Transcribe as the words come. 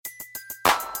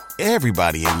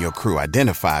Everybody in your crew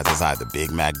identifies as either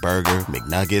Big Mac Burger,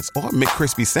 McNuggets, or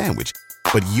McCrispy Sandwich.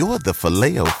 But you're the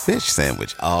Filet-O-Fish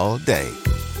Sandwich all day.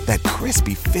 That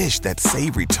crispy fish, that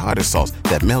savory tartar sauce,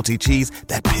 that melty cheese,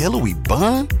 that pillowy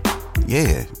bun.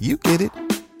 Yeah, you get it.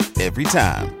 Every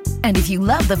time. And if you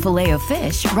love the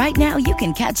Filet-O-Fish, right now you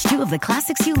can catch two of the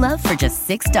classics you love for just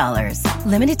 $6.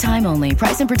 Limited time only.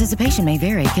 Price and participation may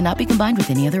vary. Cannot be combined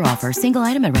with any other offer. Single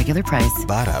item at regular price.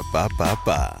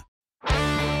 Ba-da-ba-ba-ba.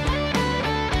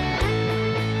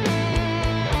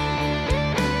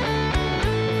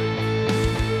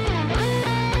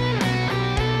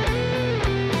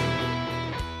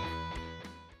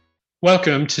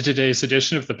 Welcome to today's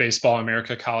edition of the Baseball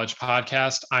America College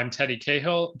Podcast. I'm Teddy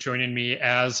Cahill. Joining me,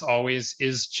 as always,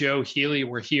 is Joe Healy.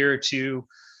 We're here to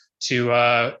do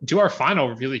our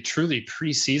final, really, truly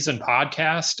preseason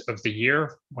podcast of the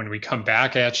year. When we come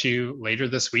back at you later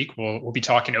this week, we'll be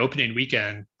talking opening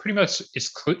weekend pretty much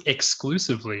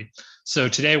exclusively. So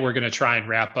today we're going to try and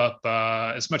wrap up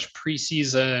as much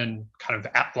preseason kind of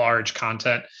at-large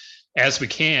content as we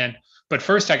can. But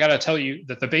first, I got to tell you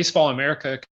that the Baseball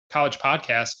America College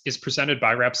Podcast is presented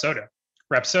by Rapsodo.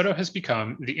 Rapsodo has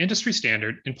become the industry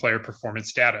standard in player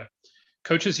performance data.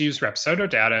 Coaches use Rapsodo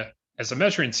data as a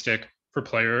measuring stick for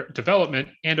player development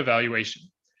and evaluation.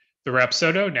 The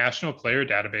Rapsodo National Player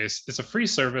Database is a free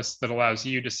service that allows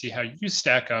you to see how you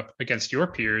stack up against your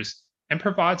peers and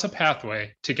provides a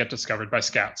pathway to get discovered by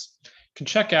scouts. You can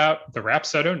check out the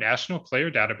Rapsodo National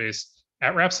Player Database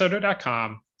at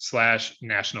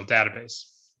rapsodo.com/national database.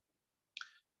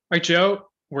 All right, Joe.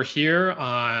 We're here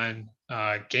on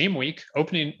game week.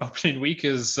 Opening week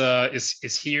is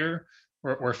here.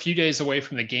 We're a few days away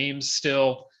from the games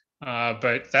still,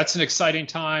 but that's an exciting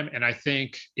time, and I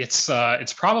think it's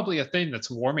probably a thing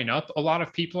that's warming up a lot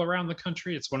of people around the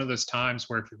country. It's one of those times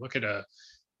where if you look at a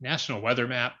national weather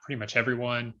map, pretty much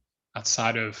everyone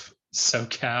outside of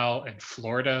SoCal and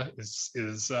Florida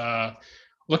is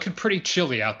looking pretty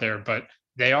chilly out there, but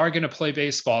they are going to play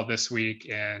baseball this week,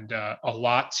 and a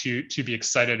lot to be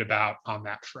excited about on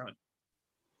that front.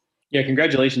 Yeah,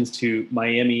 congratulations to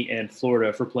Miami and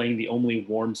Florida for playing the only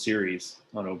warm series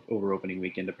on over opening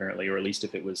weekend, apparently, or at least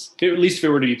if it were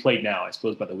to be played now. I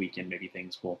suppose by the weekend, maybe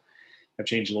things will have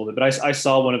changed a little bit. But I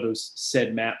saw one of those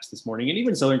said maps this morning, and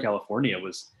even Southern California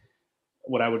was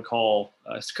what I would call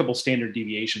a couple standard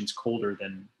deviations colder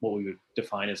than what we would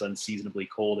define as unseasonably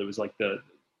cold. It was like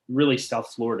really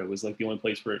South Florida was like the only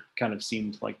place where it kind of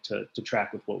seemed like to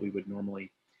track with what we would normally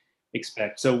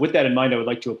expect. So with that in mind, I would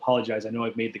like to apologize. I know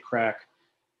I've made the crack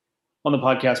on the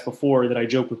podcast before that I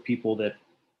joke with people that,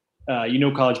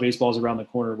 college baseball is around the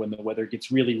corner when the weather gets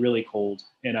really, really cold,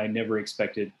 and I never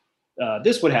expected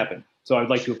this would happen. So I'd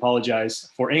like to apologize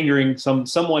for angering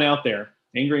someone out there,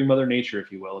 angering Mother Nature, if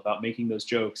you will, about making those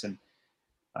jokes. And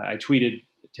I tweeted,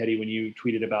 Teddy, when you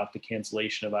tweeted about the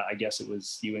cancellation of, I guess it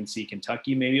was UNC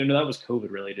Kentucky, maybe. No, that was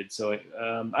COVID related. So I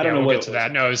don't know we'll what get to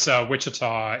that. No, it's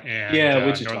Wichita and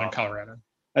Wichita. Northern Colorado.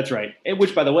 That's right. And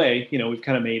which, by the way, we've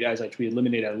kind of made, as I tweeted,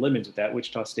 lemonade out of lemons with that.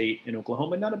 Wichita State and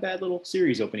Oklahoma, not a bad little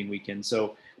series opening weekend.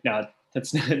 So now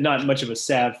that's not much of a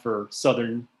salve for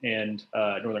Southern and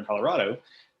Northern Colorado,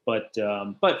 but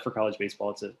for college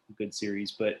baseball, it's a good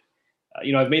series. But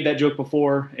I've made that joke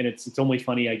before, and it's only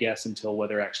funny, I guess, until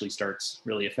weather actually starts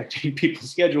really affecting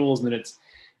people's schedules, and then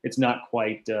it's not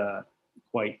quite that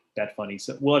funny.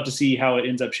 So we'll have to see how it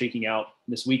ends up shaking out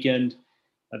this weekend.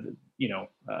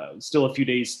 Still a few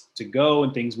days to go,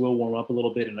 and things will warm up a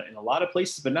little bit in a lot of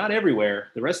places, but not everywhere.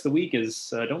 The rest of the week is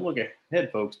don't look ahead,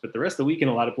 folks, but the rest of the week in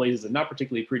a lot of places is not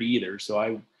particularly pretty either. So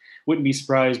I wouldn't be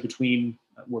surprised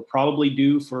we're probably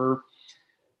due for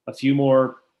a few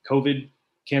more COVID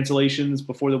cancellations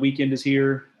before the weekend is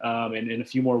here, and a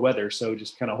few more weather. So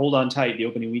just kind of hold on tight. The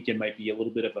opening weekend might be a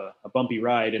little bit of a bumpy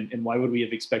ride, and why would we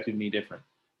have expected any different?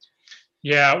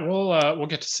 Yeah, we'll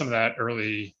get to some of that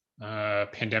early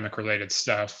pandemic related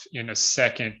stuff in a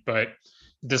second, but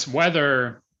this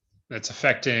weather that's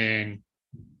affecting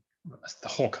the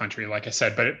whole country, like I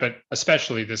said, but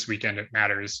especially this weekend, it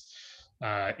matters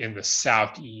in the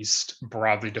Southeast,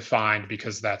 broadly defined,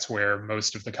 because that's where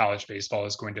most of the college baseball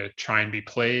is going to try and be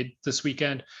played this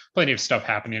weekend. Plenty of stuff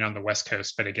happening on the West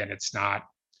Coast, but again,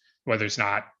 weather's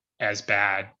not as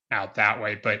bad out that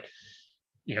way. But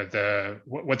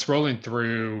what's rolling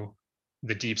through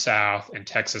the Deep South and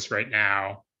Texas right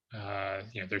now,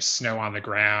 there's snow on the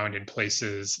ground in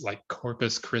places like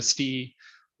Corpus Christi,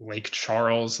 Lake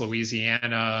Charles,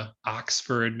 Louisiana,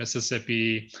 Oxford,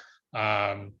 Mississippi.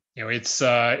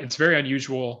 It's very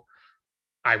unusual.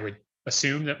 I would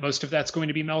assume that most of that's going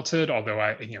to be melted,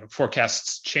 although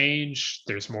forecasts change.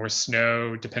 There's more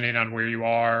snow depending on where you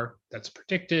are that's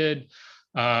predicted.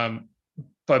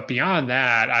 But beyond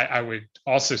that, I would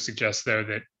also suggest, though,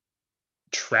 that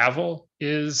travel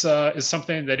is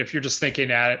something that if you're just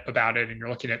thinking about it and you're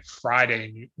looking at Friday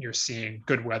and you're seeing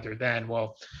good weather, then,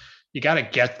 well, you got to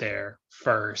get there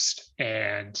first.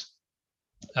 And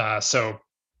so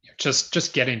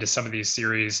just getting to some of these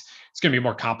series, it's going to be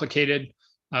more complicated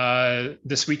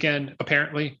this weekend,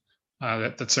 apparently.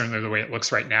 That's certainly the way it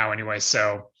looks right now anyway.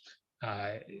 So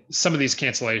some of these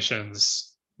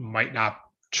cancellations might not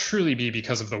truly be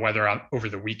because of the weather over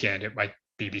the weekend. It might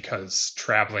be because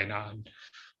traveling on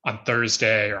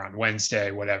Thursday or on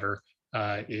Wednesday, whatever,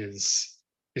 is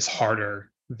harder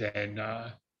than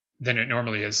it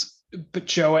normally is. But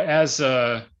Joe, as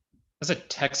a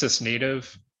Texas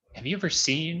native, have you ever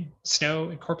seen snow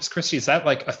in Corpus Christi? Is that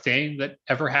like a thing that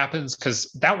ever happens?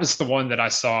 Because that was the one that I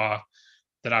saw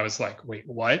that I was like, wait,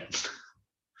 what?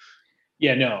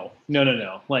 Yeah, no.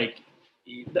 Like,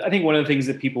 I think one of the things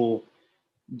that people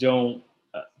don't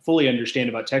fully understand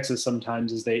about Texas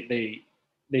sometimes is they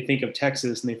think of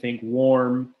Texas and they think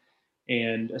warm,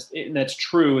 and that's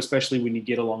true, especially when you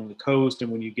get along the coast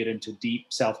and when you get into deep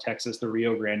South Texas, the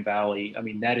Rio Grande Valley. I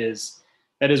mean, that is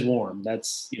warm.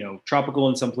 That's, tropical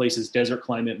in some places, desert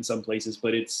climate in some places,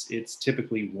 but it's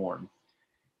typically warm.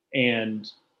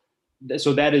 And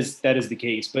so that is the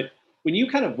case. But when you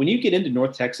get into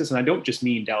North Texas, and I don't just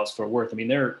mean Dallas-Fort Worth, I mean,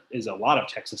 there is a lot of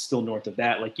Texas still north of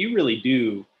that. Like, you really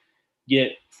do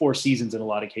get 4 seasons in a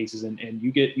lot of cases, and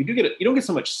you don't get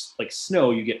so much like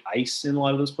snow, you get ice in a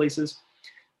lot of those places.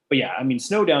 But yeah, I mean,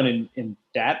 snow down in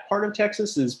that part of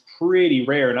Texas is pretty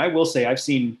rare. And I will say, I've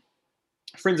seen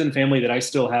friends and family that I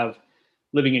still have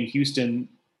living in Houston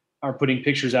are putting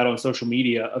pictures out on social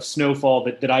media of snowfall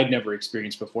that I'd never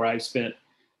experienced before. I've spent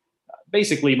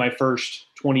basically my first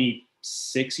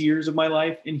 26 years of my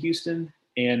life in Houston,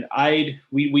 and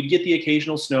we'd get the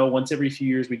occasional snow once every few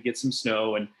years. We'd get some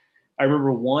snow, and I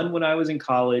remember one when I was in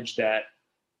college that,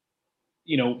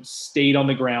 stayed on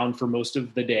the ground for most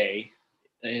of the day,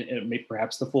 and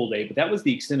perhaps the full day, but that was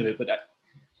the extent of it. But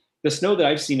the snow that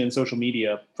I've seen in social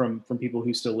media from people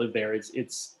who still live there,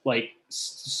 it's like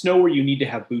snow where you need to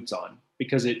have boots on,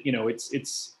 because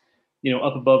it's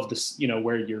up above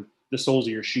where the soles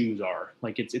of your shoes are.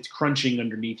 Like, it's crunching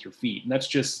underneath your feet, and that's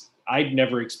just, I'd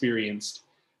never experienced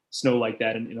snow like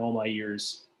that in all my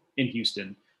years in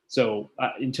Houston. So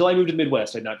until I moved to the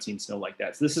Midwest, I'd not seen snow like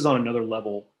that. So this is on another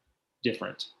level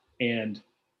different. And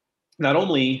not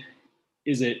only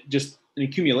is it just an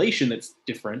accumulation that's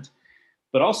different,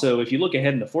 but also if you look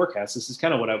ahead in the forecast, this is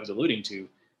kind of what I was alluding to.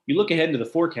 You look ahead into the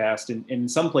forecast, and in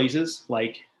some places,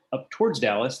 like up towards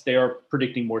Dallas, they are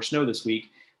predicting more snow this week.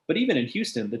 But even in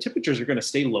Houston, the temperatures are going to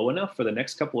stay low enough for the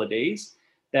next couple of days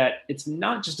that it's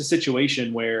not just a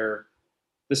situation where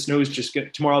the snow is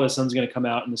tomorrow the sun's going to come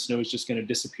out and the snow is just going to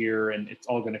disappear and it's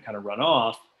all going to kind of run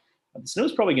off. The snow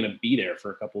is probably going to be there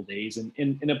for a couple of days. And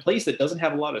in a place that doesn't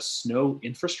have a lot of snow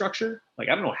infrastructure, like,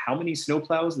 I don't know how many snow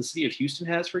plows the city of Houston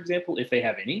has, for example, if they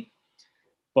have any,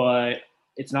 but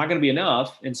it's not going to be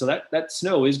enough. And so that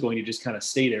snow is going to just kind of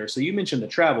stay there. So you mentioned the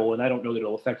travel, and I don't know that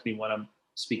it'll affect anyone. I'm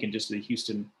speaking just to the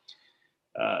Houston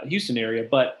area,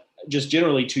 but just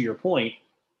generally to your point,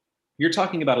 you're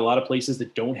talking about a lot of places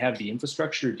that don't have the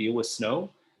infrastructure to deal with snow.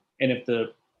 And if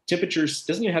the temperatures,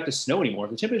 doesn't even have to snow anymore,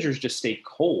 if the temperatures just stay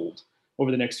cold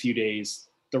over the next few days,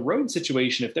 the road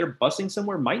situation, if they're busing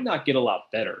somewhere, might not get a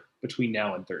lot better between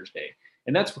now and Thursday.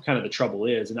 And that's what kind of the trouble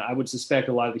is. And I would suspect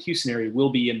a lot of the Houston area will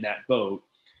be in that boat,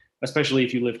 especially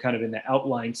if you live kind of in the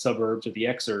outlying suburbs or the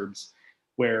exurbs,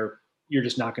 where you're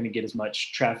just not going to get as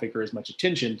much traffic or as much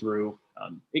attention through.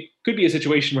 It could be a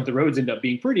situation where the roads end up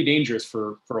being pretty dangerous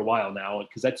for a while now,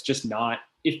 because that's just not,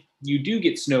 if you do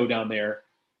get snow down there,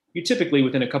 you typically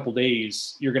within a couple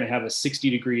days, you're going to have a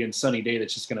 60-degree and sunny day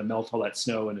that's just going to melt all that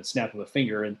snow in a snap of a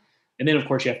finger. And then of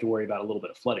course you have to worry about a little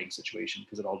bit of flooding situation,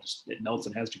 because it melts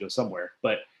and has to go somewhere.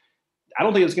 But I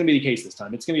don't think it's going to be the case this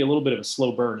time. It's going to be a little bit of a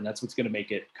slow burn, and that's what's going to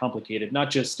make it complicated,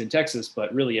 not just in Texas,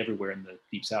 but really everywhere in the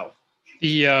Deep South.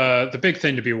 The big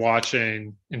thing to be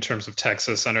watching in terms of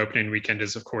Texas on opening weekend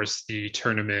is, of course, the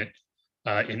tournament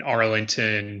in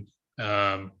Arlington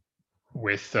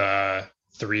with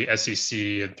 3 SEC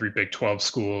and 3 Big 12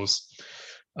 schools.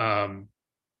 That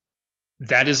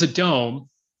is a dome.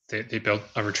 They built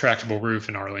a retractable roof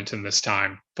in Arlington this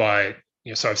time, but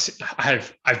so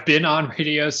I've been on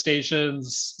radio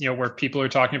stations, where people are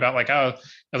talking about like, oh,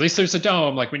 at least there's a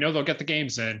dome, like we know they'll get the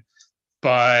games in,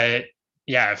 but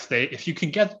yeah, if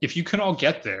you can all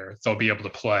get there, they'll be able to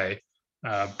play.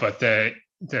 But the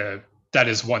that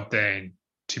is one thing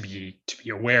to be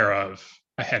aware of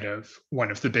ahead of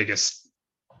one of the biggest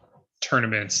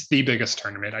tournaments, the biggest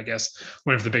tournament, I guess,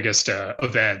 one of the biggest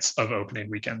events of opening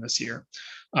weekend this year.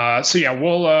 So yeah,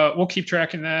 we'll keep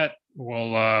tracking that.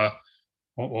 We'll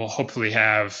hopefully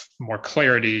have more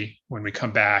clarity when we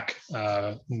come back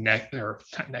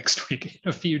next week, in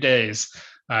a few days,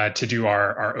 to do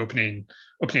our opening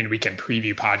weekend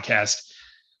preview podcast.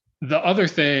 The other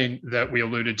thing that we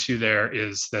alluded to there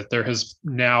is that there has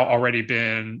now already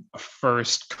been a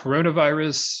first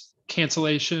coronavirus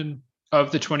cancellation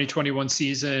of the 2021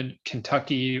 season.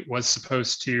 Kentucky was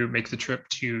supposed to make the trip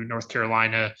to North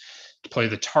Carolina to play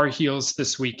the Tar Heels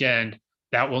this weekend.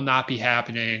 That will not be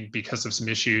happening because of some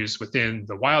issues within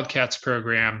the Wildcats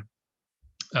program,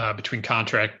 between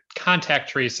contact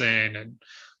tracing and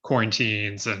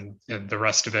quarantines and the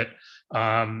rest of it.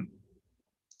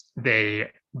 They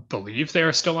believe they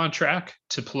are still on track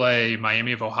to play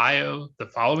Miami of Ohio the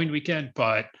following weekend,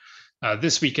 but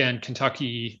this weekend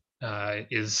Kentucky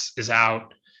is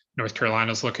out. North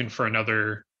Carolina's looking for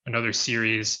another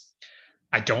series.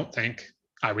 I don't think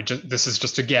this is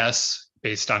just a guess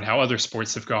based on how other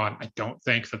sports have gone. I don't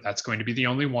think that that's going to be the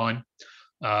only one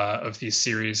of these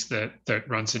series that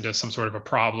runs into some sort of a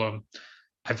problem.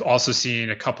 I've also seen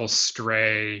a couple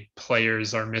stray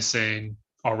players are missing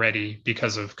already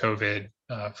because of COVID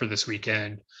for this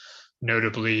weekend.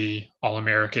 Notably,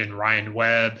 All-American Ryan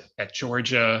Webb at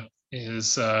Georgia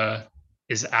is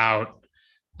out.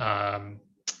 And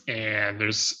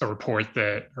there's a report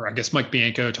that, or I guess Mike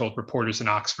Bianco told reporters in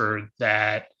Oxford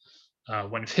that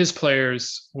one of his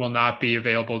players will not be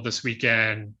available this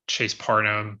weekend. Chase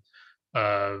Parnham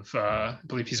I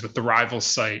believe he's with the Rivals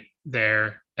site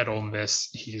there at Ole Miss.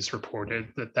 He's reported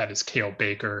that is Cale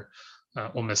Baker,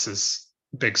 Ole Miss's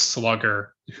big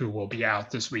slugger, who will be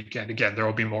out this weekend. Again, there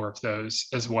will be more of those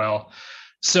as well.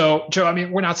 So, Joe, I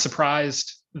mean, we're not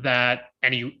surprised that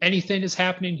anything is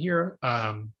happening here.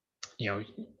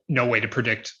 No way to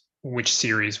predict which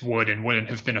series would and wouldn't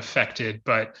have been affected,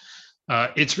 but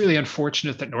it's really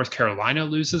unfortunate that North Carolina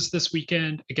loses this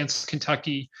weekend against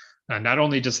Kentucky. Not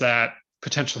only does that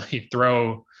potentially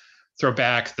throw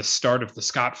back the start of the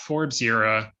Scott Forbes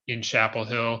era in Chapel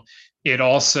Hill, it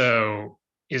also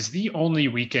is the only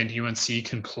weekend UNC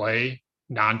can play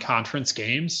non-conference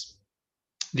games.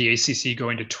 The ACC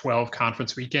going to 12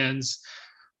 conference weekends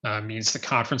means the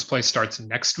conference play starts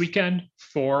next weekend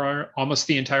for almost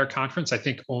the entire conference. I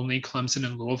think only Clemson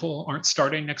and Louisville aren't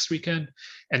starting next weekend.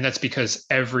 And that's because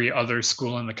every other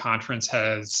school in the conference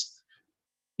has,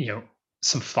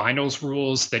 some finals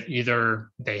rules that either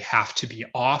they have to be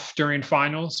off during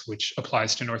finals, which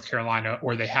applies to North Carolina,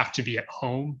 or they have to be at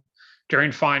home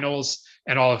during finals.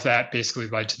 And all of that basically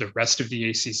led to the rest of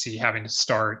the ACC having to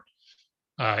start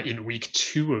in week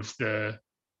 2 of the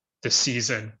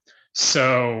season.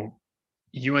 So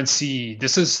UNC,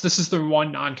 this is the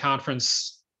one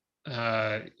non-conference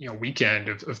weekend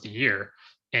of the year,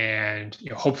 and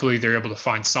hopefully they're able to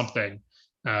find something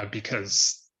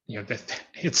because that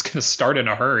it's going to start in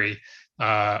a hurry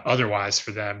otherwise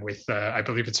for them with I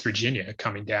believe it's Virginia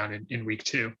coming down in week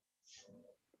 2.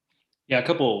 Yeah, a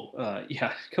couple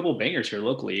bangers here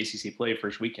locally. ACC play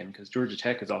first weekend because Georgia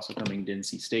Tech is also coming to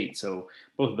NC State, so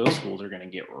both of those schools are going to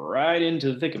get right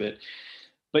into the thick of it.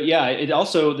 But yeah,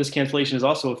 this cancellation has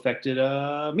also affected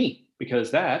me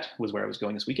because that was where I was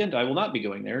going this weekend. I will not be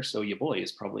going there, so your boy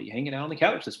is probably hanging out on the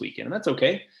couch this weekend, and that's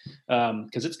okay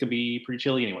because it's gonna be pretty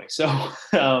chilly anyway. So,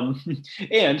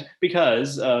 and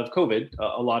because of COVID,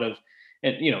 a lot of,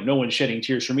 and no one's shedding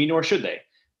tears for me, nor should they.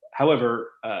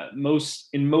 However,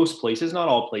 in most places, not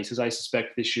all places, I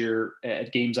suspect this year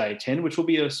at games I attend, which will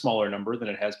be a smaller number than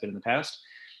it has been in the past.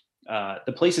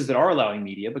 The places that are allowing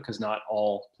media, because not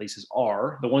all places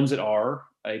are, the ones that are,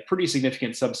 a pretty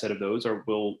significant subset of those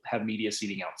will have media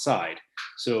seating outside.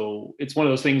 So it's one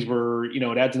of those things where,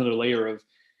 it adds another layer of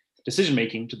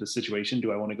decision-making to the situation.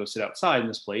 Do I want to go sit outside in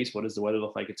this place? What does the weather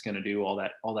look like it's going to do? All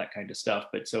that kind of stuff.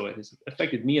 But so it has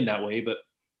affected me in that way. But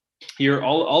here,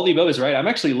 all the above is right. I'm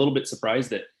actually a little bit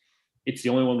surprised that it's the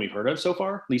only one we've heard of so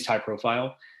far, at least high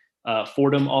profile.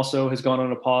 Fordham also has gone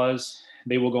on a pause.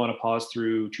 They will go on a pause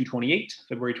through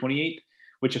February 28th,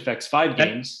 which affects 5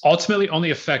 games. That ultimately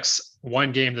only affects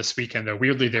one game this weekend, though.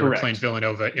 Weirdly, they were playing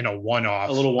Villanova in a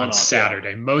one-off on Saturday.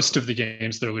 Yeah. Most of the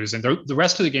games they're losing, the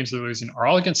rest of the games they're losing are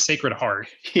all against Sacred Heart,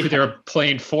 who they're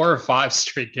playing 4 or 5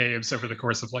 straight games over the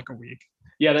course of like a week.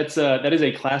 Yeah, that is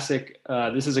a classic.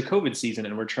 This is a COVID season,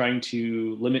 and we're trying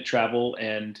to limit travel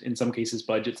and, in some cases,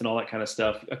 budgets and all that kind of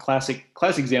stuff. A classic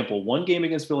example: one game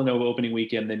against Villanova opening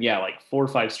weekend, then like 4 or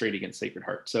 5 straight against Sacred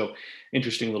Heart. So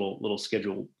interesting little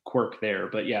schedule quirk there.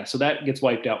 But yeah, so that gets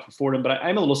wiped out for Fordham. But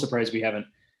I'm a little surprised we haven't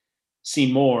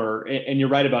seen more. And you're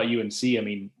right about UNC. I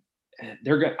mean,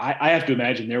 I have to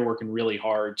imagine they're working really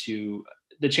hard to.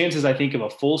 The chances, I think, of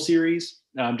a full series,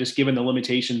 just given the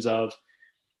limitations of,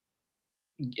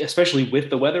 especially with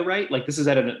the weather, right? Like this is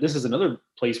another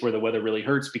place where the weather really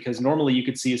hurts, because normally you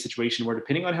could see a situation where,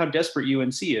 depending on how desperate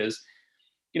UNC is,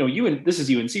 this is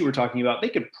UNC we're talking about, they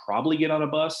could probably get on a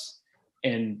bus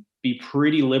and be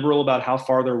pretty liberal about how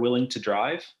far they're willing to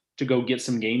drive to go get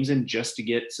some games in, just to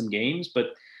get some games.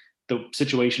 But the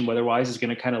situation weather-wise is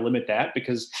going to kind of limit that,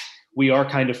 because we are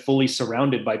kind of fully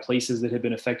surrounded by places that have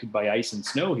been affected by ice and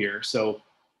snow here. So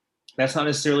that's not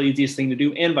necessarily the easiest thing to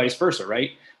do, and vice versa, right?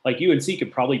 Like UNC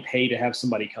could probably pay to have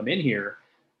somebody come in here,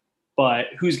 but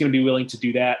who's going to be willing to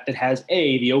do that has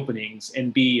A, the openings,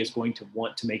 and B, is going to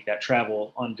want to make that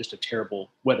travel on just a terrible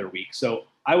weather week. So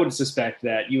I would suspect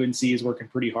that UNC is working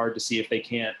pretty hard to see if they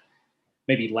can't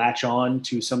maybe latch on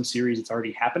to some series that's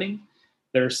already happening.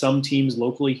 There are some teams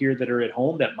locally here that are at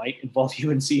home that might involve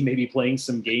UNC maybe playing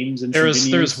some games. And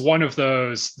there's one of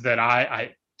those that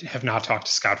I have not talked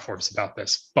to Scott Forbes about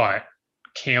this, but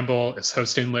Campbell is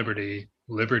hosting Liberty.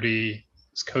 Liberty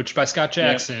is coached by Scott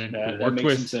Jackson, who worked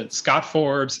with Scott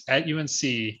Forbes at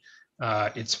UNC.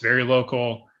 It's very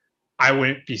local. I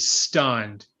wouldn't be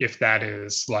stunned if that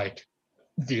is like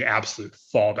the absolute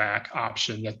fallback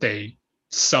option, that they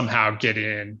somehow get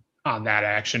in on that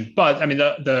action. But I mean,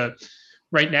 the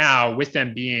right now, with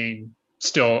them being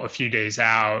still a few days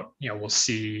out, we'll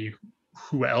see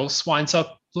who else winds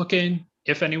up looking,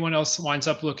 if anyone else winds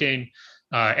up looking.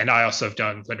 And I also have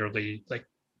done literally, like,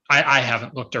 I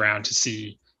haven't looked around to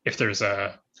see if there's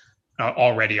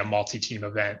already a multi-team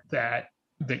event that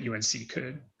UNC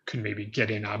could maybe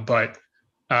get in on. But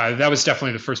that was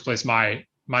definitely the first place my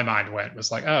mind went,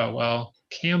 was like, oh, well,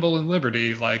 Campbell and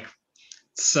Liberty, like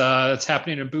it's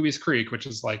happening in Bowie's Creek, which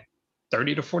is like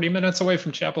 30 to 40 minutes away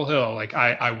from Chapel Hill. Like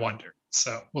I wonder.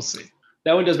 So we'll see.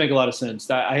 That one does make a lot of sense.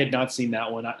 I had not seen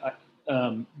that one.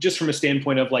 Just from a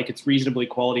standpoint of, like, it's reasonably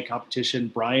quality competition.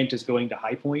 Bryant is going to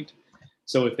High Point.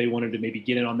 So if they wanted to maybe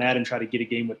get in on that and try to get a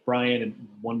game with Bryant, and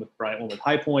one with Bryant, one with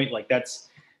High Point, like that's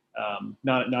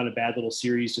not a bad little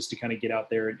series, just to kind of get out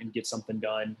there and get something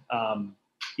done.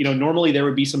 Normally there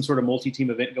would be some sort of multi-team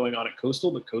event going on at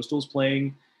Coastal, but Coastal's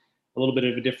playing a little bit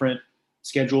of a different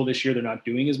schedule this year. They're not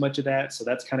doing as much of that, so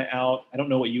that's kind of out. I don't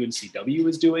know what UNCW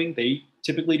is doing. They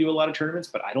typically do a lot of tournaments,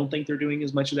 but I don't think they're doing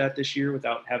as much of that this year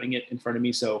without having it in front of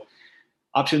me. So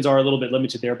options are a little bit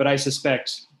limited there, but I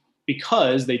suspect,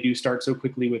 because they do start so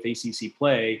quickly with ACC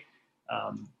play,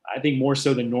 I think more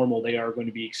so than normal, they are going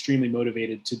to be extremely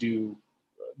motivated to do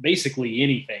basically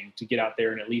anything to get out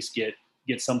there and at least get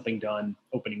something done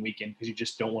opening weekend, because you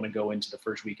just don't want to go into the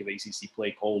first week of ACC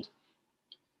play cold.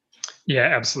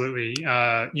 Yeah, absolutely.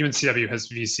 UNCW has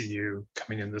VCU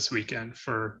coming in this weekend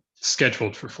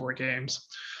scheduled for 4 games.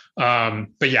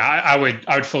 But yeah, I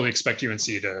would fully expect UNC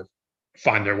to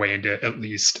find their way into at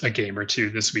least a game or two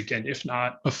this weekend, if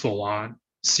not a full-on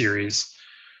series.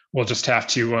 We'll just have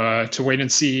to wait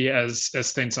and see as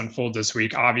things unfold this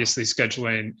week. Obviously,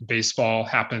 scheduling baseball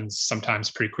happens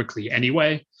sometimes pretty quickly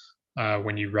anyway.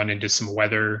 When you run into some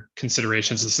weather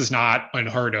considerations, this is not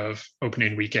unheard of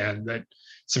opening weekend, that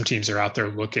some teams are out there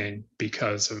looking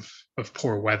because of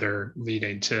poor weather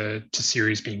leading to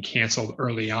series being canceled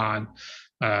early on.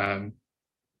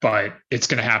 But it's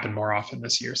going to happen more often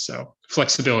this year. So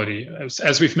flexibility,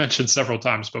 as we've mentioned several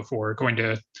times before, going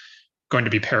to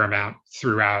be paramount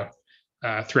throughout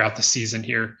the season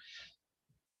here.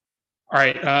 All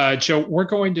right, Joe, we're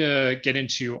going to get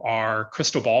into our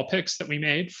crystal ball picks that we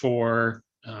made for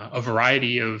a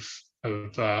variety of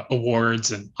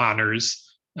awards and honors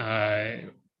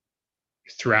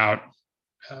throughout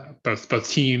both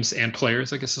teams and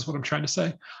players, I guess is what I'm trying to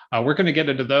say. We're going to get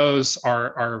into those,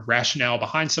 our rationale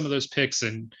behind some of those picks,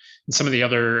 and some of the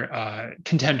other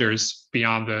contenders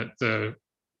beyond the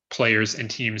players and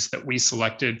teams that we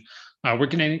selected. We're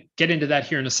going to get into that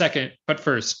here in a second, but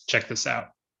first, check this out.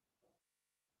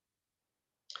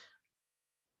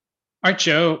 All right,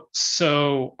 Joe.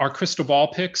 So our crystal ball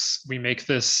picks, we make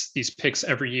these picks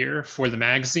every year for the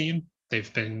magazine.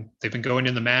 They've been going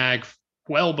in the mag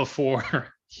well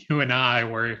before you and I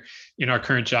were in our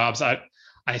current jobs.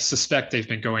 I suspect they've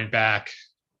been going back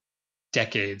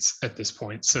decades at this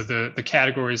point. So the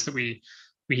categories that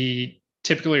we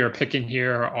typically are picking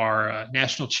here are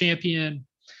national champion,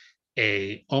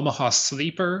 a Omaha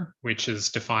sleeper, which is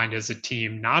defined as a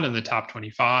team not in the top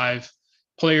 25,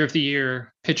 player of the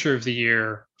year, pitcher of the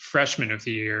year, freshman of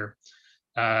the year.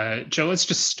 Joe, let's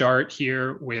just start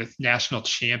here with national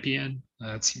champion.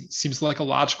 It seems like a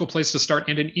logical place to start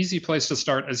and an easy place to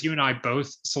start, as you and I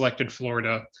both selected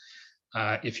Florida.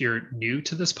 If you're new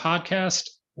to this podcast,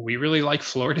 we really like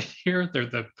Florida here. They're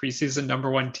the preseason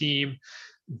 #1 team.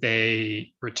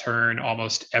 They return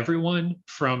almost everyone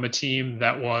from a team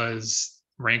that was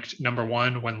ranked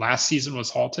 #1 when last season was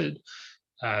halted.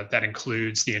 That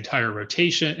includes the entire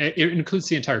rotation. It includes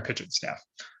the entire pitching staff.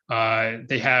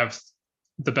 They have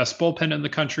the best bullpen in the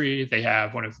country. They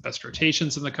have one of the best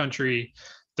rotations in the country.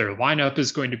 Their lineup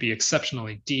is going to be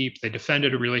exceptionally deep. They defend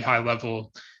at a really high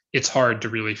level. It's hard to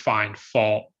really find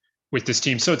fault with this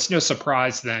team. So it's no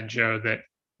surprise then, Joe,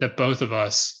 that both of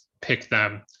us picked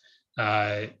them.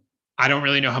 I don't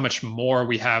really know how much more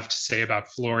we have to say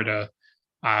about Florida.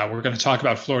 We're going to talk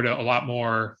about Florida a lot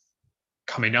more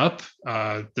coming up.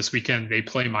 This weekend, they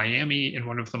play Miami in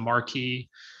one of the marquee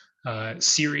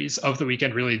series of the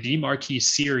weekend, really the marquee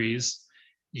series.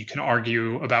 You can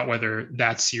argue about whether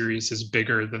that series is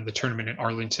bigger than the tournament in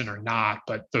Arlington or not,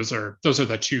 but those are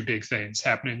the two big things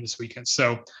happening this weekend.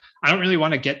 So I don't really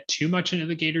want to get too much into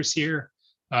the Gators here.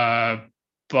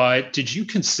 But did you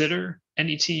consider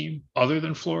any team other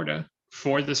than Florida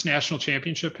for this national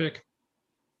championship pick?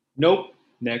 Nope.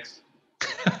 Next.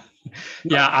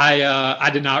 Yeah, I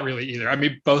did not really either. I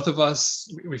mean, both of us,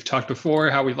 we've talked before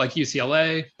how we like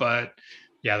UCLA, but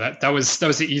yeah, that was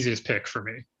the easiest pick for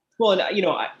me. Well,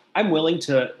 and I'm willing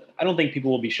to. I don't think people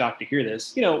will be shocked to hear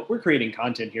this. We're creating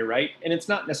content here, right? And it's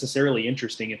not necessarily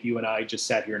interesting if you and I just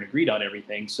sat here and agreed on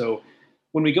everything. So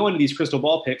when we go into these crystal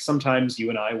ball picks, sometimes you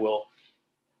and I will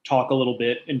talk a little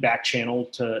bit in back channel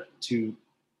to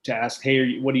ask,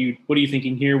 hey, what are you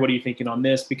thinking here? What are you thinking on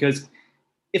this? Because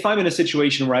if I'm in a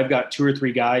situation where I've got 2 or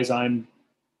 3 guys,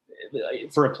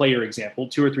 for a player example,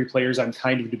 2 or 3 players I'm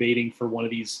kind of debating for one of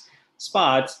these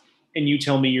spots, and you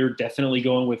tell me you're definitely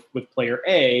going with player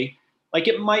A, like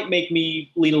it might make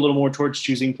me lean a little more towards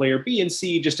choosing player B and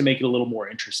C just to make it a little more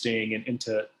interesting and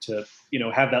to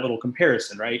have that little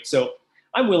comparison, right? So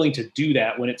I'm willing to do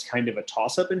that when it's kind of a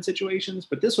toss-up in situations.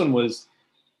 But this one was,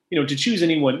 to choose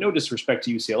anyone, no disrespect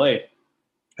to UCLA,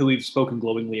 who we've spoken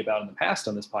glowingly about in the past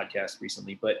on this podcast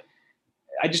recently, but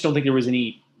I just don't think there was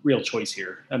any real choice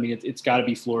here. I mean, it's got to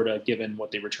be Florida, given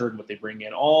what they return, what they bring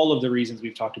in, all of the reasons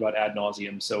we've talked about ad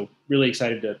nauseum. So really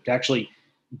excited to actually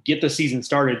get the season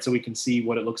started so we can see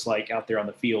what it looks like out there on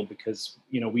the field, because,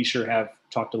 we sure have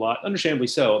talked a lot, understandably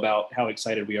so, about how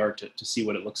excited we are to see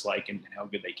what it looks like and how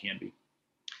good they can be.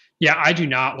 Yeah, I do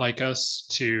not like us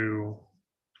to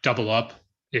double up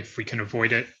if we can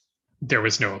avoid it. There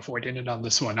was no avoiding it on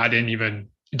this one. I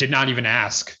did not even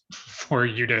ask for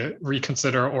you to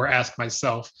reconsider or ask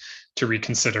myself to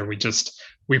reconsider.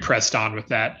 We pressed on with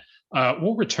that.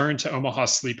 We'll return to Omaha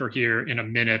Sleeper here in a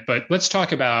minute, but let's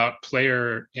talk about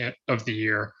player of the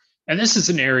year. And this is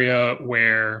an area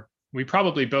where we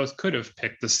probably both could have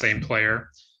picked the same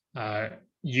player.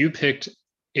 You picked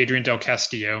Adrian Del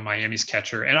Castillo, Miami's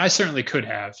catcher, and I certainly could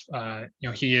have.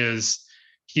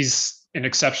 He's an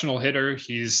exceptional hitter.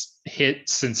 He's hit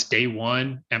since day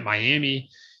one at Miami.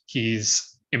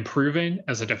 He's improving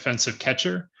as a defensive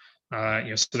catcher.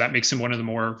 So that makes him one of the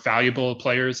more valuable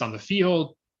players on the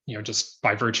field, just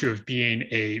by virtue of being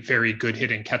a very good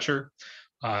hitting catcher.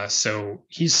 So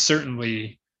he's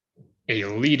certainly a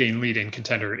leading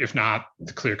contender, if not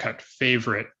the clear-cut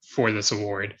favorite for this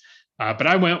award. But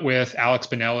I went with Alex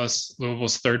Binelas,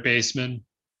 Louisville's third baseman.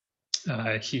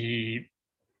 He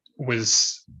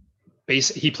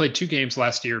played 2 games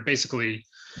last year, basically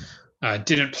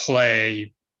didn't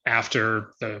play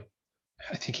after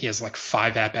I think he has like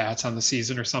 5 at-bats on the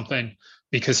season or something,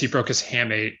 because he broke his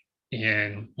hamate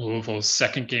in Louisville's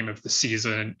second game of the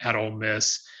season at Ole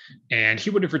Miss. And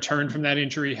he would have returned from that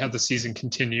injury had the season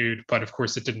continued, but of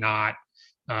course it did not.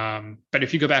 But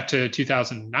if you go back to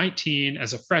 2019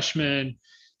 as a freshman,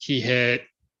 he hit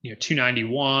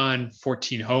 291,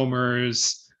 14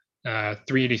 homers,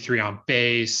 383 on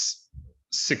base,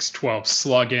 612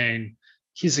 slugging.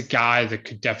 He's a guy that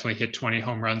could definitely hit 20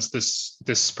 home runs this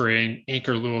spring,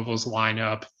 anchor Louisville's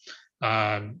lineup.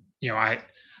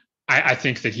 I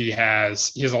think that he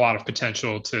has a lot of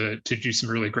potential to do some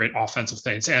really great offensive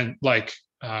things. And like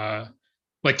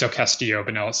Del Castillo,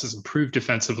 Binelas has improved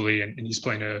defensively, and he's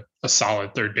playing a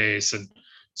solid third base. And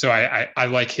so I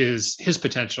like his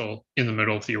potential in the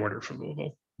middle of the order for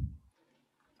Louisville.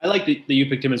 I like that you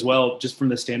picked him as well, just from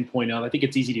the standpoint of, I think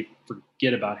it's easy to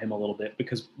forget about him a little bit,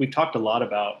 because we've talked a lot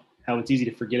about how it's easy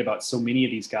to forget about so many of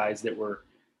these guys that were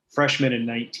freshmen in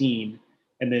 19,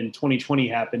 and then 2020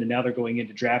 happened, and now they're going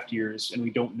into draft years, and we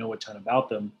don't know a ton about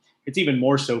them. It's even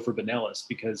more so for Benelis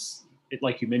because,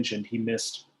 like you mentioned, he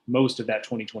missed most of that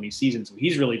 2020 season. So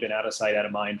he's really been out of sight, out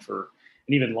of mind for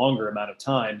an even longer amount of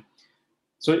time.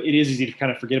 So it is easy to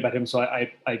kind of forget about him. So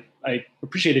I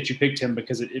appreciate that you picked him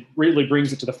because it really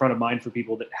brings it to the front of mind for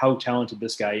people that how talented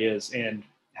this guy is and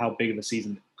how big of a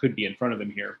season could be in front of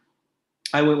him here.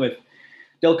 I went with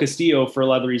Del Castillo for a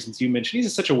lot of the reasons you mentioned.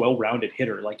 He's such a well-rounded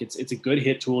hitter. Like it's a good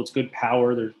hit tool. It's good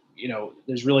power.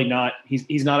 There's really not,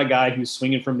 he's not a guy who's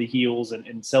swinging from the heels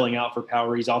and selling out for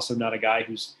power. He's also not a guy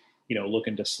who's,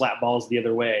 looking to slap balls the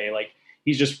other way. Like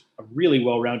he's just a really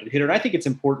well-rounded hitter. And I think it's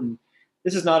important.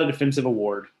 This is not a defensive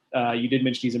award. You did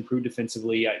mention he's improved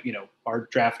defensively. Our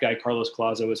draft guy, Carlos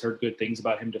Colazo, has heard good things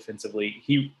about him defensively.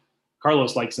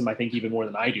 Carlos likes him, I think, even more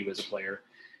than I do as a player.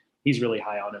 He's really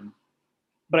high on him.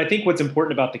 But I think what's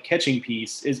important about the catching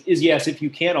piece is yes, if you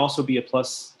can also be a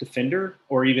plus defender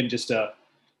or even just an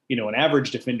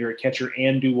average defender, a catcher,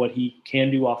 and do what he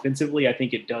can do offensively, I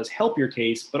think it does help your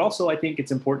case. But also I think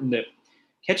it's important that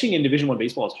catching in Division I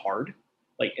baseball is hard.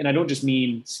 And I don't just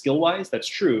mean skill-wise, that's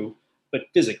true, but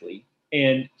physically.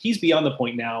 And he's beyond the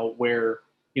point now where,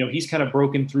 he's kind of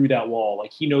broken through that wall.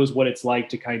 Like he knows what it's like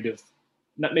to kind of,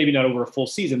 maybe not over a full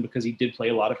season because he did play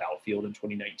a lot of outfield in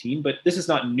 2019, but this is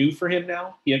not new for him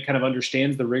now. He kind of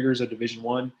understands the rigors of Division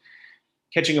I.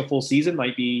 Catching a full season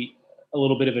might be a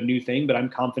little bit of a new thing, but I'm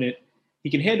confident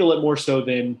he can handle it more so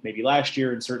than maybe last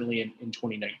year and certainly in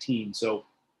 2019. So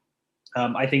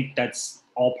I think that's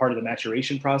all part of the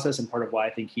maturation process and part of why I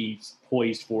think he's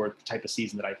poised for the type of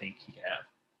season that I think he can have.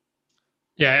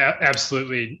 Yeah,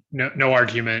 absolutely. No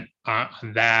argument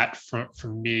on that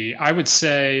from me. I would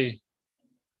say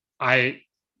I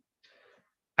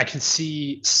can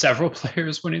see several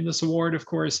players winning this award, of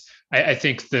course. I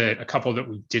think that a couple that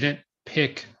we didn't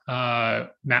pick,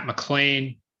 Matt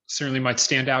McLain certainly might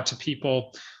stand out to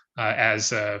people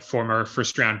as a former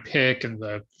first-round pick and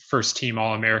the first-team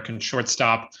All-American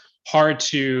shortstop. Hard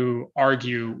to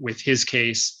argue with his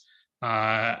case. He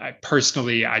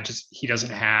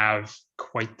doesn't have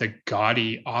quite the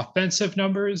gaudy offensive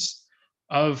numbers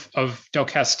of Del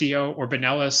Castillo or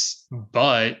Benelis,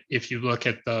 but if you look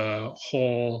at the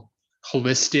whole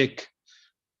holistic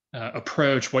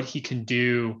approach, what he can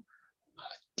do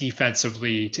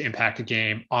defensively to impact a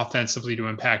game, offensively to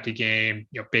impact a game,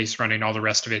 base running, all the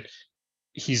rest of it,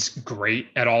 he's great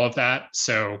at all of that.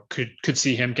 So could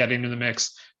see him getting in the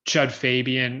mix. Judd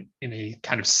Fabian in a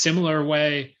kind of similar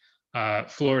way,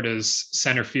 Florida's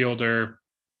center fielder.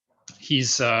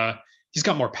 He's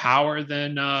got more power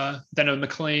than a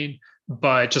McLain,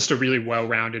 but just a really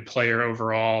well-rounded player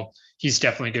overall. He's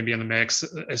definitely going to be in the mix,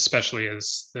 especially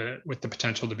with the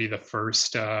potential to be the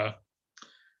first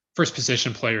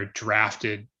position player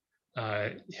drafted.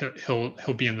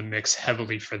 He'll be in the mix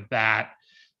heavily for that.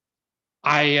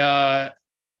 I'm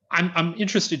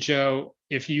interested, Joe,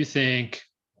 if you think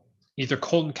either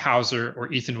Colton Cowser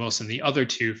or Ethan Wilson, the other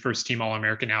two first-team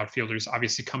All-American outfielders,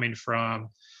 obviously coming from a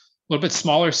little bit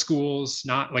smaller schools,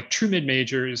 not like true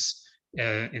mid-majors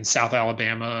in South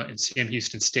Alabama and Sam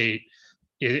Houston State,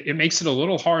 it makes it a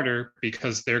little harder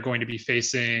because they're going to be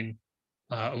facing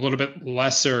a little bit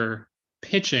lesser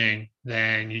pitching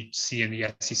than you see in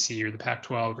the SEC or the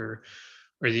Pac-12 or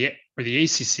the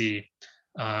ACC.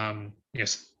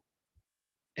 Yes,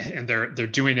 and they're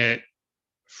doing it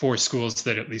for schools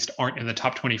that at least aren't in the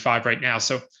top 25 right now.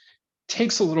 So it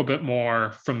takes a little bit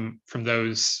more from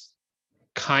those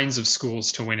kinds of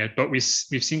schools to win it. But we've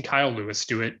seen Kyle Lewis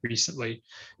do it recently.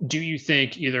 Do you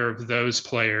think either of those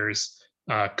players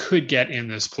could get in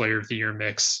this Player of the Year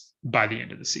mix by the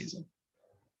end of the season?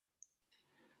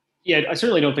 Yeah, I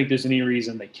certainly don't think there's any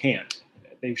reason they can't.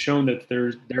 They've shown that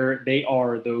they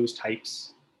are those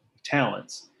types of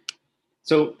talents.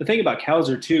 So the thing about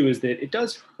Cowser too is that it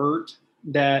does hurt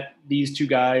that these two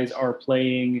guys are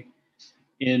playing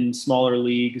in smaller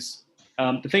leagues.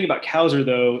 The thing about Cowser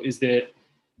though is that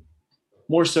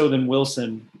more so than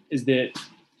Wilson is that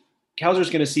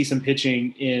Cowser's going to see some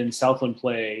pitching in Southland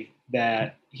play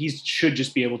that he should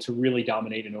just be able to really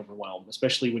dominate and overwhelm,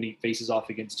 especially when he faces off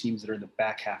against teams that are in the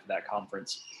back half of that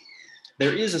conference.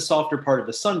 There is a softer part of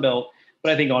the Sun Belt,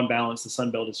 but I think on balance, the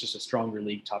Sun Belt is just a stronger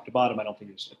league top to bottom. I don't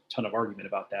think there's a ton of argument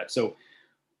about that. So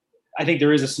I think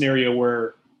there is a scenario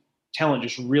where talent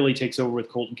just really takes over with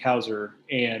Colton Cowser,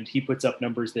 and he puts up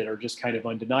numbers that are just kind of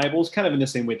undeniable. It's kind of in the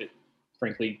same way that,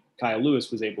 frankly, Kyle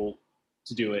Lewis was able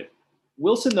to do it.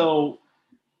 Wilson, though,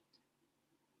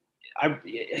 I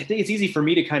think it's easy for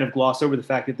me to kind of gloss over the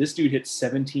fact that this dude hit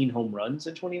 17 home runs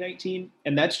in 2019,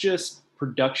 and that's just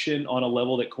production on a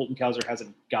level that Colton Cowser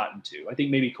hasn't gotten to. I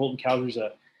think maybe Colton Cowser's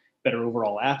a better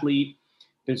overall athlete.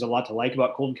 There's a lot to like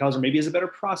about Colton Cowser. Maybe he's a better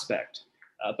prospect.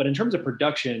 But in terms of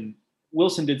production,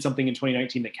 Wilson did something in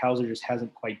 2019 that Cowser just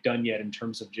hasn't quite done yet in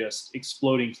terms of just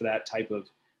exploding for that type of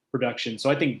production.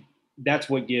 So I think that's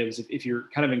what gives, if you're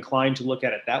kind of inclined to look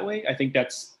at it that way, I think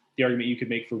that's the argument you could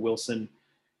make for Wilson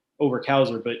over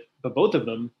Cowser. But both of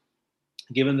them,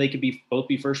 given they could both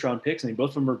be first round picks, I mean, both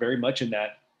of them are very much in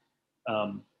that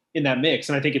mix.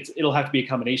 And I think it'll have to be a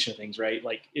combination of things, right?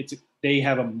 Like they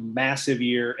have a massive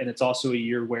year, and it's also a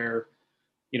year where,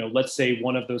 let's say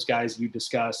one of those guys you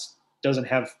discussed doesn't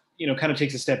have, kind of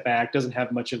takes a step back, doesn't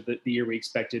have much of the year we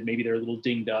expected. Maybe they're a little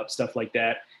dinged up, stuff like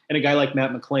that. And a guy like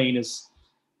Matt McLean is,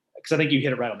 because I think you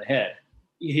hit it right on the head.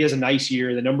 He has a nice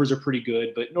year. The numbers are pretty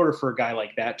good, but in order for a guy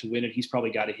like that to win it, he's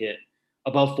probably got to hit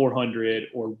above 400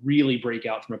 or really break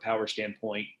out from a power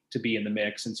standpoint to be in the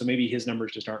mix. And so maybe his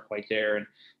numbers just aren't quite there. And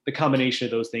the combination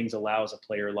of those things allows a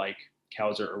player like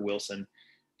Cowser or Wilson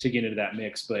to get into that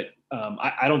mix. But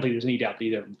I don't think there's any doubt that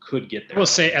either of them could get there. I will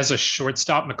say, as a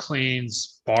shortstop,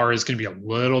 McLean's bar is going to be a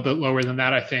little bit lower than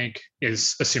that, I think,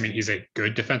 is assuming he's a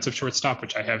good defensive shortstop,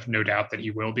 which I have no doubt that he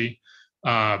will be.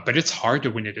 But it's hard to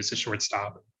win it as a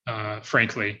shortstop,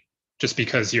 frankly, just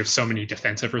because you have so many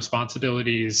defensive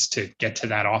responsibilities to get to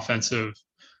that offensive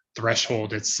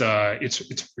threshold. It's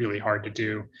really hard to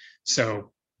do.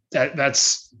 So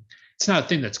it's not a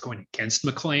thing that's going against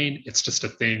McLean. It's just a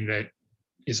thing that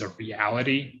is a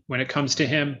reality when it comes to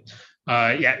him.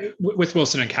 With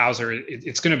Wilson and Cowser,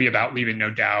 it's going to be about leaving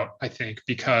no doubt, I think,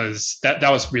 because that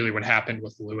was really what happened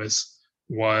with Lewis.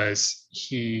 Was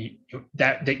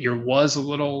that year was a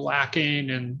little lacking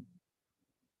in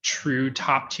true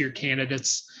top tier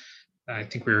candidates. I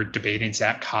think we were debating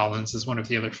Zach Collins as one of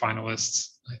the other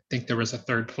finalists. I think there was a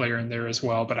third player in there as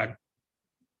well, but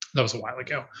that was a while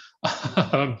ago.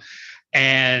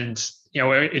 And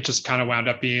it just kind of wound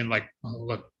up being like,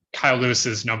 look, Kyle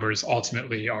Lewis's numbers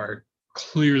ultimately are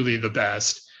clearly the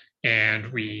best,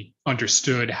 and we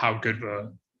understood how good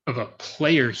of a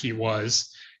player he was.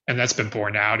 And that's been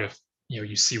borne out if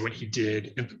you see what he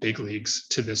did in the big leagues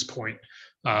to this point.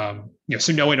 So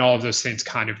knowing all of those things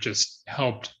kind of just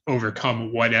helped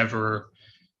overcome whatever,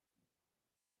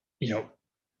 the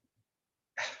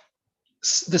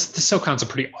SoCon's a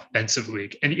pretty offensive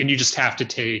league, and you just have to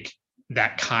take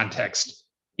that context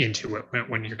into it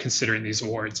when you're considering these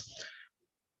awards.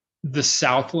 The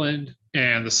Southland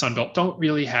and the Sun Belt don't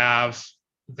really have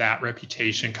that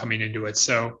reputation coming into it.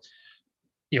 So,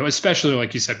 especially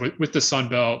like you said, with the Sun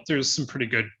Belt, there's some pretty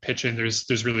good pitching.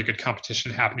 There's really good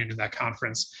competition happening in that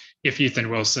conference. If Ethan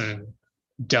Wilson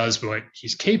does what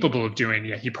he's capable of doing,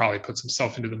 he probably puts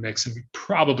himself into the mix, and we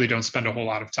probably don't spend a whole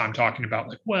lot of time talking about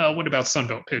like, well, what about Sun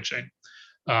Belt pitching?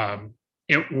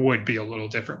 It would be a little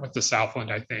different with the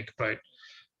Southland, I think. But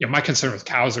my concern with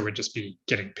Cowser would just be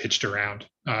getting pitched around.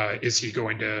 Is he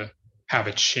going to have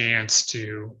a chance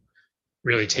to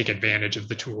really take advantage of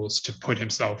the tools to put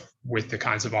himself with the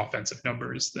kinds of offensive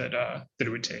numbers that it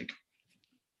would take?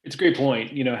 It's a great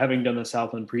point. Having done the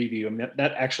Southland preview, I mean,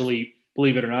 that actually,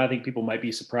 believe it or not, I think people might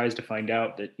be surprised to find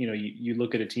out that, you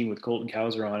look at a team with Colton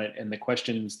Cowser on it, and the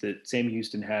questions that Sam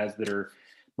Houston has that are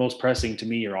most pressing to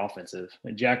me are offensive.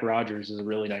 And Jack Rogers is a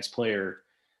really nice player.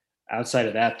 Outside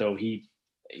of that, though,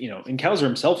 and Cowser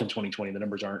himself in 2020, the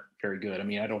numbers aren't very good. I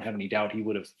mean, I don't have any doubt he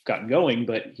would have gotten going,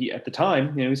 but he, at the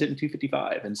time, he was hitting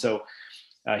 255. And so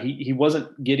he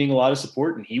wasn't getting a lot of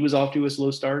support, and he was off to a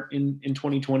slow start in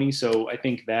 2020. So I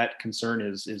think that concern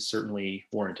is certainly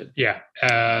warranted. Yeah.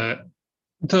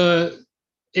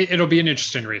 It'll be an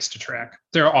interesting race to track.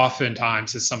 There are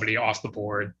oftentimes is somebody off the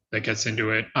board that gets into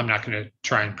it. I'm not going to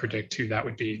try and predict who that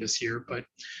would be this year, but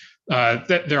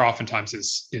there oftentimes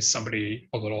is somebody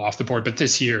a little off the board. But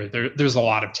this year, there's a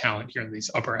lot of talent here in these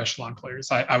upper echelon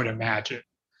players. I would imagine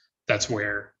that's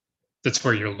where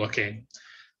you're looking.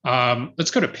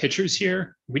 Let's go to pitchers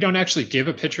here. We don't actually give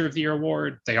a pitcher of the year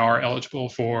award. They are eligible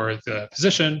for the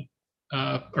position,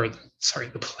 the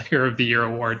player of the year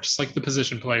award, just like the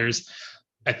position players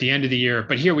at the end of the year.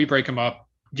 But here we break them up,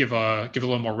 give a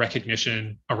little more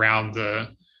recognition around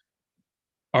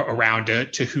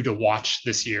it to who to watch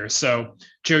this year. So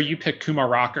Joe, you picked Kumar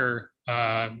Rocker.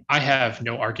 I have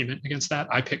no argument against that.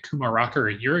 I picked Kumar Rocker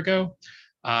a year ago.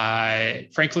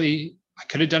 Frankly, I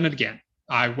could have done it again.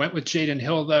 I went with Jaden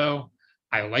Hill, though.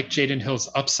 I like Jaden Hill's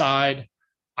upside.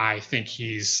 I think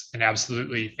he's an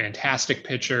absolutely fantastic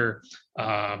pitcher.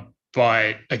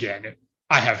 But again,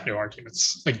 I have no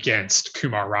arguments against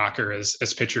Kumar Rocker as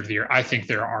pitcher of the year. I think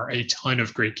there are a ton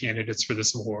of great candidates for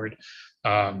this award.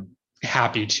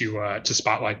 Happy to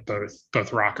spotlight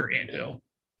both Rocker and Hill.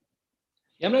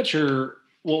 Yeah, I'm not sure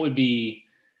what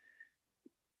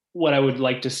I would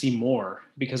like to see more,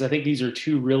 because I think these are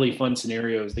two really fun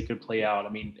scenarios that could play out. I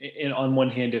mean, on one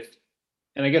hand,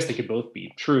 and I guess they could both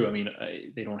be true. I mean,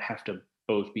 they don't have to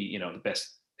both be, the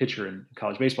best pitcher in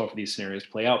college baseball for these scenarios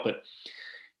to play out. But,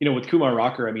 with Kumar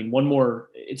Rocker, I mean,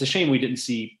 it's a shame we didn't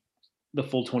see the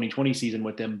full 2020 season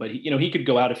with him, but he could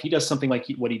go out if he does something like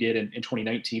what he did in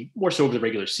 2019, more so over the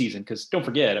regular season. Cause don't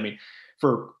forget, I mean,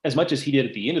 for as much as he did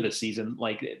at the end of the season,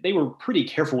 like they were pretty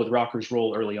careful with Rocker's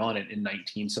role early on in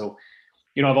 19. So,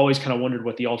 I've always kind of wondered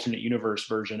what the alternate universe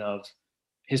version of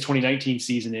his 2019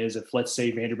 season is. If, let's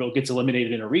say, Vanderbilt gets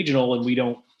eliminated in a regional and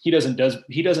he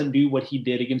doesn't do what he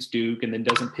did against Duke, and then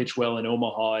doesn't pitch well in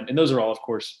Omaha. And those are all, of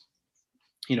course,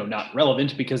 not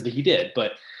relevant because he did,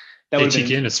 but that would have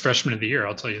been his freshman of the year.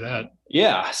 I'll tell you that.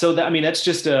 Yeah. So that's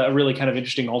just a really kind of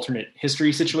interesting alternate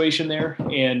history situation there.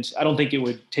 And I don't think it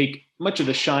would take much of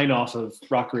the shine off of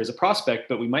Rocker as a prospect,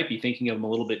 but we might be thinking of him a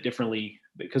little bit differently,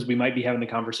 because we might be having the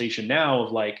conversation now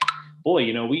of like, boy,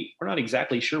 we're not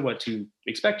exactly sure what to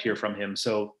expect here from him.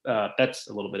 So that's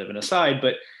a little bit of an aside,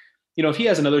 but if he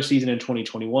has another season in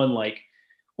 2021, like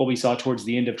what we saw towards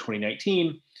the end of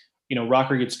 2019,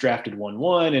 Rocker gets drafted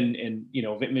 1-1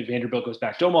 and Vanderbilt goes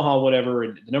back to Omaha, whatever,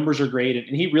 and the numbers are great.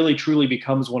 And he really truly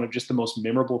becomes one of just the most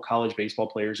memorable college baseball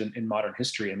players in modern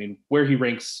history. I mean, where he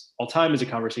ranks all time is a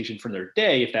conversation for another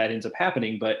day if that ends up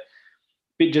happening, but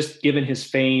just given his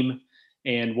fame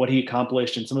and what he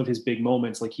accomplished and some of his big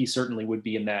moments, like he certainly would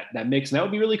be in that mix, and that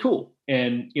would be really cool.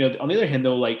 And, on the other hand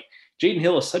though, like Jaden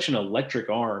Hill is such an electric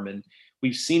arm, and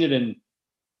we've seen it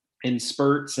in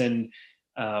spurts, and,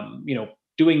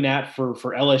 doing that for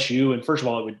LSU. And first of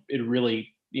all, it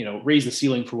really, raise the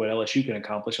ceiling for what LSU can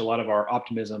accomplish. A lot of our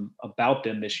optimism about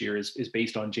them this year is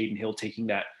based on Jaden Hill taking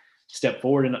that step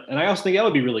forward. And I also think that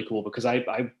would be really cool, because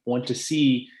I want to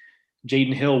see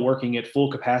Jaden Hill working at full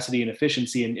capacity and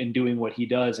efficiency and doing what he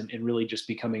does, and really just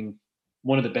becoming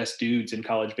one of the best dudes in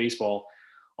college baseball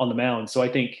on the mound. So I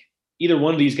think either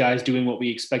one of these guys doing what we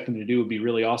expect them to do would be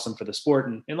really awesome for the sport.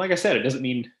 And like I said, it doesn't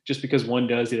mean just because one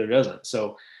does, the other doesn't.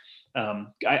 So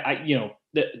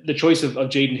the choice of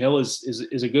Jaden Hill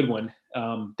is a good one.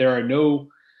 There are no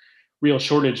real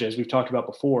shortage, as we've talked about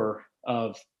before,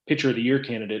 of pitcher of the year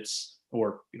candidates,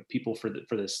 or people for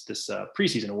this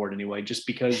preseason award anyway, just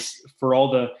because for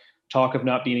all the talk of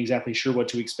not being exactly sure what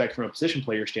to expect from a position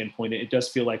player standpoint, it does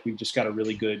feel like we've just got a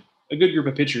good group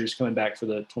of pitchers coming back for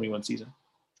the 21 season.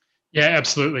 Yeah,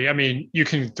 absolutely. I mean, you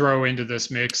can throw into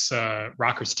this mix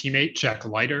Rocker's teammate, Jack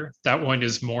Leiter. That one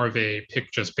is more of a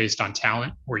pick just based on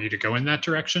talent, were you to go in that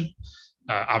direction.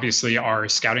 Obviously, our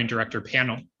scouting director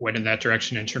panel went in that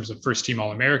direction in terms of first team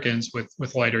All-Americans,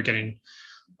 with Leiter getting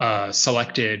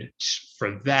selected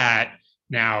for that.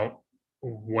 Now,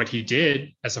 what he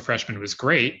did as a freshman was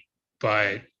great,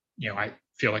 but I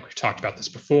feel like we've talked about this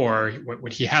before.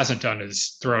 What he hasn't done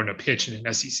is thrown a pitch in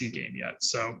an SEC game yet.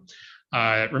 So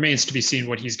it remains to be seen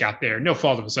what he's got there. No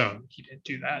fault of his own. He didn't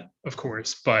do that, of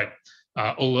course, but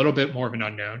a little bit more of an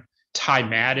unknown. Ty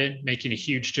Madden making a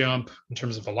huge jump in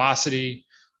terms of velocity,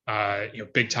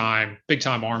 big time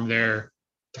arm there,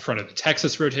 the front of the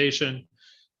Texas rotation.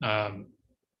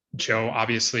 Joe,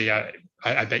 obviously,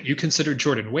 I bet you consider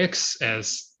Jordan Wicks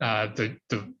as the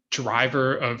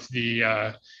driver of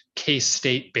the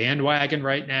K-State bandwagon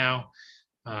right now.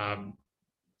 The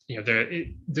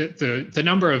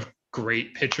number of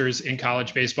great pitchers in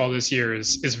college baseball this year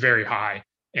is very high,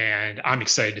 and I'm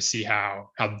excited to see how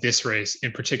this race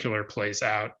in particular plays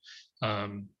out.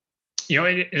 And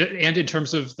in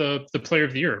terms of the player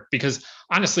of the year, because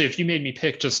honestly, if you made me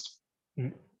pick, just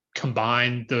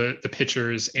combine the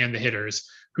pitchers and the hitters,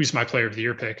 who's my player of the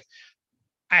year pick,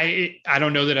 I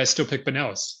don't know that I still pick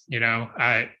Benellis.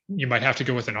 You might have to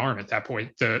go with an arm at that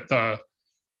point. The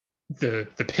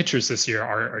pitchers this year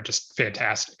are just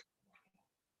fantastic.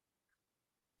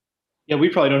 Yeah, we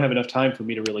probably don't have enough time for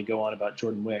me to really go on about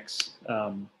Jordan Wicks.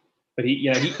 But he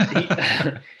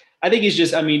I think he's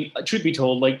just, I mean, truth be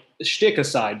told, like shtick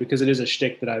aside, because it is a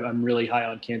shtick that I'm really high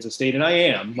on Kansas State, and I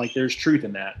am, like, there's truth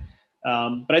in that.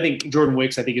 But I think Jordan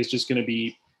Wicks, I think, is just going to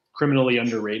be criminally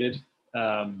underrated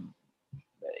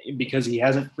because he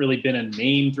hasn't really been a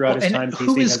name throughout his time.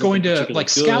 Who is going to, like,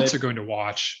 scouts are going to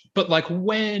watch, but like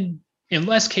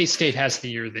unless K-State has the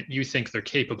year that you think they're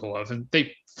capable of, and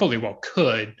they fully well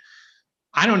could,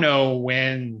 I don't know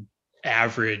when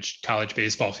average college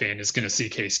baseball fan is going to see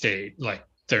K-State. Like,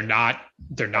 they're not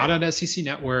on SEC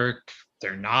Network.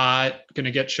 They're not going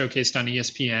to get showcased on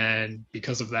ESPN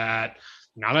because of that.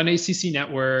 Not on ACC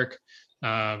Network.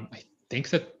 I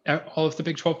think that all of the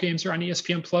Big 12 games are on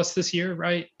ESPN Plus this year,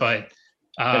 right? But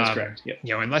That is correct.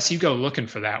 Yeah. Unless you go looking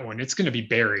for that one, it's going to be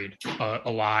buried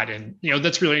a lot. And,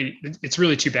 it's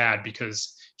really too bad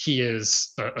because he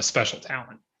is a special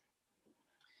talent.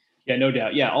 Yeah, no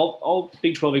doubt. Yeah. All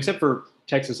Big 12, except for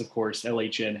Texas, of course,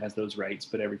 LHN has those rights,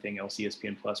 but everything else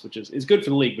ESPN Plus, which is good for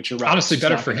the league, but you're right. Honestly,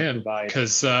 better for him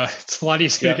because it's a lot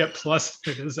easier to get Plus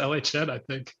than it is LHN, I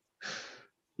think.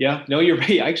 Yeah, no, you're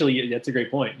right. Actually, that's a great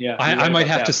point. Yeah. I might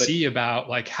have to see about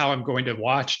like how I'm going to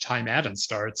watch Time Madden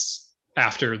starts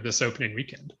after this opening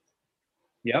weekend.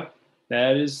 Yeah,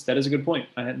 that is a good point.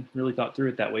 I hadn't really thought through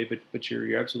it that way, but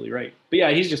you're absolutely right. But yeah,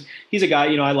 he's a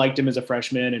guy, I liked him as a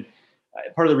freshman, and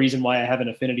part of the reason why I have an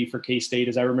affinity for K-State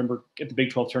is I remember at the Big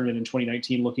 12 tournament in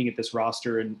 2019 looking at this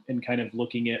roster and kind of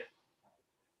looking at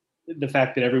the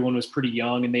fact that everyone was pretty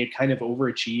young and they had kind of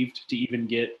overachieved to even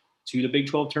get to the Big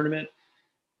 12 tournament.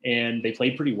 And they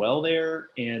played pretty well there.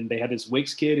 And they had this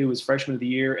Wicks kid who was freshman of the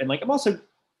year. And like, I'm also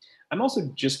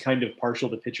just kind of partial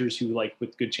to pitchers who like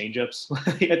with good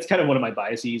changeups. That's kind of one of my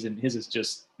biases, and his is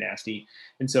just nasty.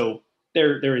 And so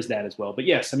there is that as well. But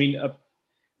yes, I mean,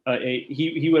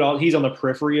 he's on the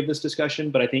periphery of this discussion,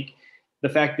 but I think the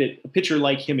fact that a pitcher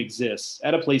like him exists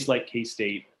at a place like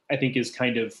K-State, I think is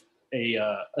kind of a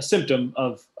symptom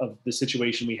of the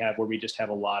situation we have, where we just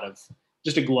have a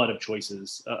glut of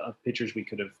choices of pitchers we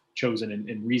could have chosen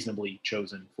and reasonably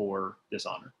chosen for this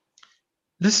honor.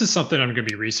 This is something I'm going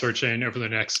to be researching over the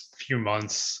next few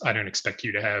months. I don't expect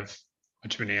you to have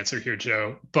much of an answer here,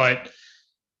 Joe, but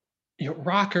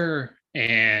Rocker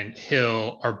and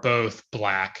Hill are both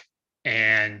black,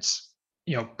 and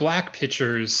black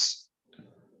pitchers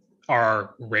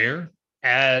are rare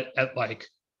at like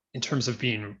in terms of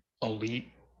being elite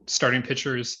starting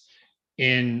pitchers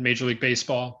in Major League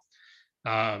Baseball.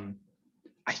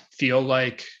 I feel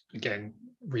like, again,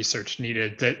 research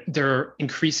needed, that they're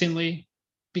increasingly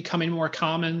becoming more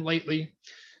common lately.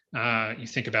 You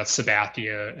think about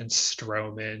Sabathia and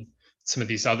Stroman, some of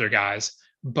these other guys,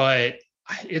 but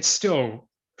it's still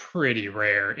pretty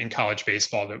rare in college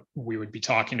baseball that we would be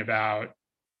talking about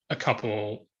a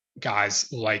couple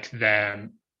guys like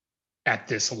them at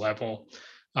this level.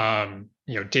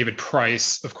 David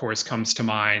Price, of course, comes to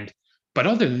mind. But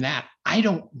other than that, I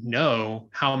don't know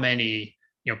how many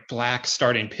black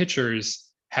starting pitchers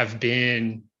have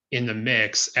been in the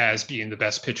mix as being the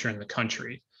best pitcher in the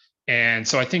country. And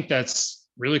so I think that's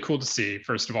really cool to see,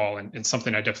 first of all, and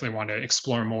something I definitely want to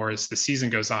explore more as the season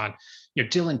goes on.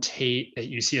 Dylan Tate at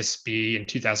UCSB in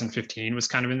 2015 was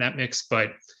kind of in that mix,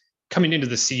 but coming into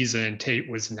the season, Tate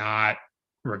was not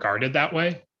regarded that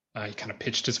way. He kind of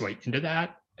pitched his way into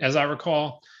that, as I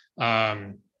recall.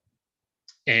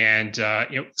 And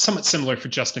somewhat similar for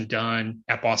Justin Dunn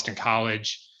at Boston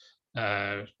College,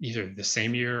 either the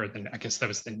same year or then I guess that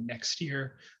was the next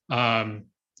year.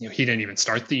 He didn't even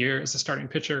start the year as a starting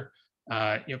pitcher.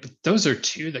 But those are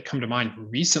two that come to mind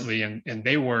recently, and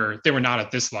they were not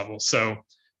at this level. So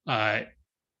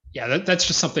that's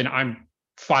just something I'm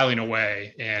filing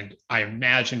away, and I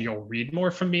imagine you'll read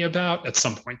more from me about at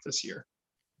some point this year.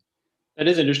 That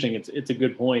is interesting. It's a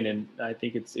good point, and I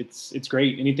think it's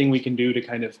great. Anything we can do to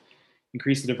kind of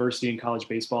increase the diversity in college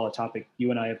baseball, a topic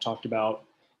you and I have talked about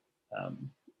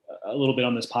a little bit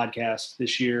on this podcast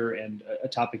this year, and a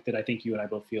topic that I think you and I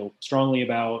both feel strongly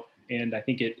about. And I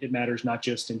think it matters not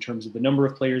just in terms of the number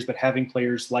of players, but having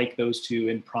players like those two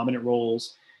in prominent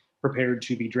roles, prepared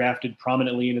to be drafted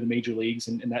prominently into the major leagues,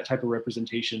 and that type of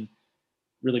representation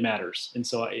really matters. And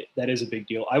so that is a big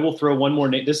deal. I will throw one more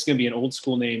name. This is going to be an old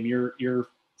school name. Your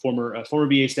former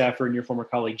BA staffer and your former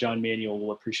colleague, John Manuel,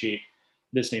 will appreciate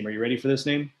this name. Are you ready for this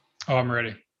name? Oh, I'm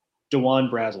ready.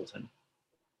 DeJuan Brazelton.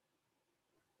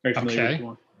 Are you familiar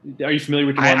with DeJuan? Are you familiar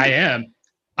with DeJuan? I am.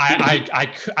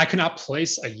 I could not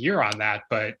place a year on that,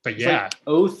 but yeah.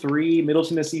 Like 03, Middle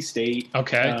Tennessee State.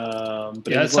 Okay. But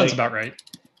that sounds about right.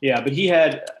 Yeah, but he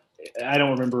had, I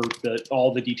don't remember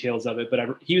all the details of it, but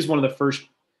he was one of the first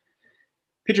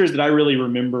pitchers that I really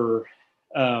remember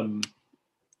when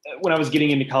I was getting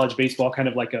into college baseball, kind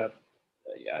of like I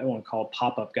don't want to call a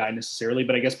pop-up guy necessarily,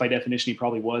 but I guess by definition he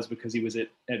probably was, because he was at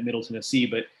Middle Tennessee.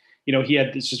 But he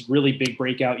had this just really big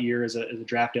breakout year as a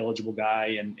draft eligible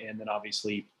guy. And then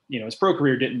obviously, his pro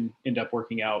career didn't end up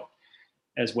working out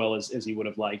as well as he would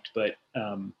have liked. But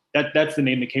that's the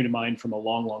name that came to mind from a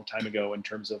long, long time ago in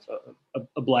terms of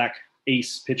a black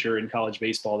ace pitcher in college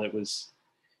baseball that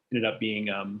ended up being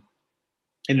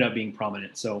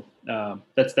prominent. So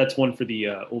that's one for the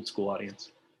old school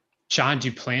audience. John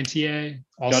Duplantier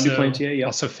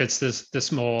also fits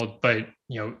this mold, but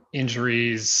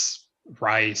injuries,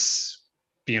 Rice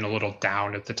being a little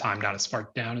down at the time, not as far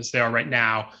down as they are right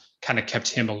now, kind of kept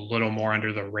him a little more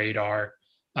under the radar.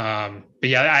 But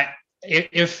yeah,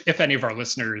 if any of our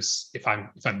listeners, if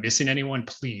I'm missing anyone,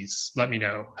 please let me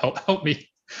know. Help me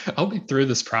through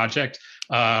this project.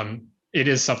 It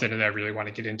is something that I really want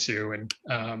to get into, and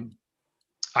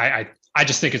I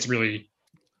just think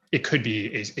it could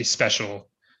be a special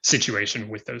situation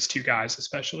with those two guys,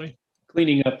 especially.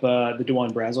 Cleaning up the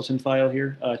DeJuan Brazelton file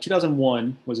here.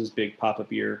 2001 was his big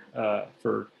pop-up year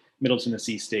for Middle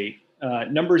Tennessee State.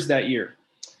 Numbers that year.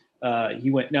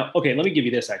 He went, now, okay, let me give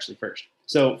you this actually first.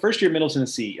 So first year Middle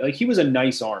Tennessee, like he was a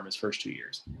nice arm his first 2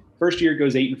 years. First year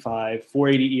goes 8-5,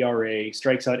 4.80 ERA,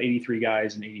 strikes out 83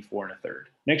 guys and 84 and a third.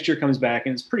 Next year comes back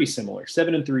and it's pretty similar.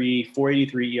 7-3,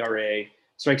 4.83 ERA,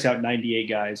 strikes out 98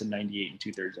 guys and 98 and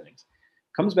 2/3 innings.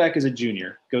 Comes back as a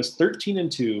junior, goes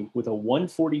 13-2 with a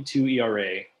 1.42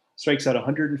 ERA, strikes out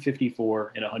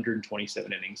 154 and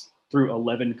 127 innings through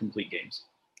 11 complete games.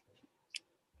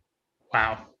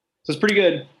 Wow. So it's pretty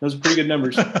good. Those are pretty good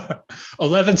numbers.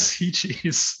 11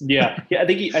 CGs. Yeah. I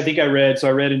think I read. So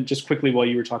I read, and just quickly while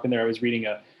you were talking there, I was reading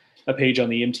a page on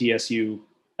the MTSU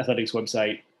athletics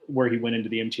website where he went into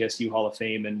the MTSU Hall of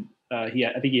Fame, and I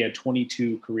think he had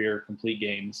 22 career complete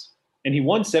games, and he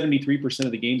won 73%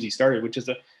 of the games he started, which is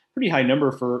a pretty high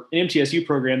number for an MTSU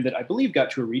program that I believe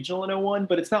got to a regional in 01,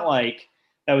 but it's not like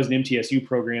that was an MTSU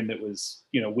program that was,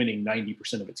 winning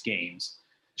 90% of its games.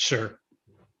 Sure.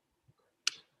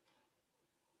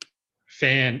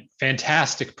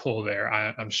 Fantastic pull there.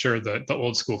 I'm sure the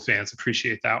old school fans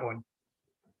appreciate that one.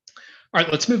 All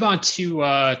right, let's move on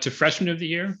to freshman of the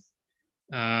year.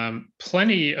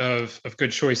 Plenty of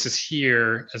good choices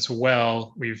here as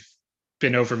well. We've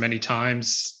been over many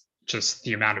times just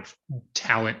the amount of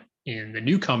talent in the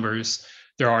newcomers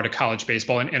there are to college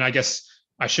baseball. And I guess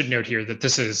I should note here that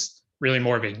this is really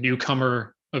more of a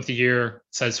newcomer of the year. It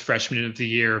says freshman of the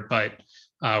year, but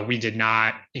we did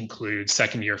not include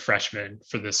second-year freshmen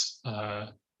for this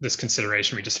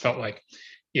consideration. We just felt like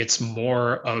it's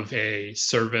more of a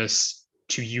service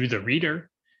to you, the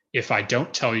reader, if I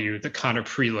don't tell you that Connor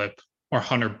Prelip or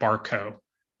Hunter Barco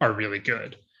are really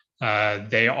good.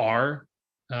 They are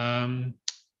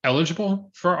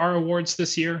eligible for our awards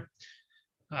this year,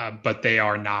 but they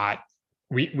are not.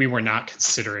 We were not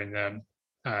considering them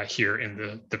here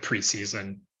in the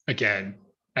preseason. Again,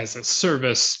 as a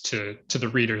service to the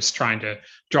readers, trying to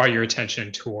draw your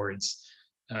attention towards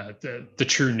the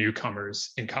true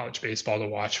newcomers in college baseball to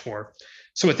watch for.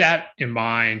 So with that in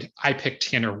mind, I picked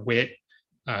Tanner Witt,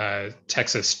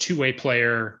 Texas two-way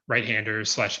player, right-hander /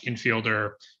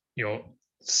 infielder. You'll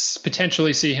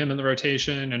potentially see him in the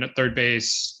rotation, and at third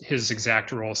base, his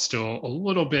exact role is still a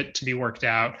little bit to be worked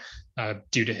out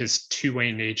due to his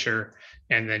two-way nature.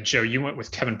 And then Joe, you went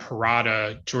with Kevin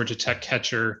Parada, Georgia Tech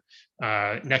catcher.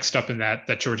 Next up in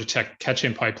that Georgia Tech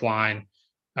catching pipeline,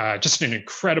 just an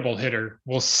incredible hitter.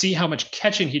 We'll see how much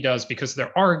catching he does because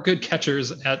there are good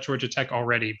catchers at Georgia Tech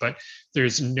already, but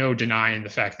there's no denying the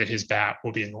fact that his bat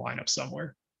will be in the lineup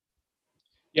somewhere.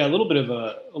 Yeah, a little bit of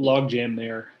a logjam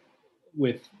there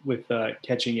with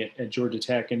catching it at Georgia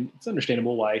Tech, and it's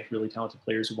understandable why really talented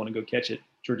players would want to go catch at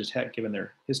Georgia Tech given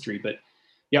their history. But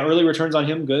yeah, early returns on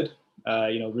him, good.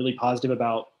 Really positive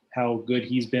about how good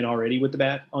he's been already with the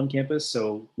bat on campus.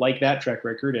 So like that track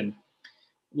record and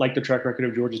like the track record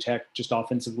of Georgia Tech just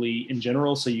offensively in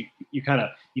general. So you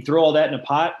throw all that in a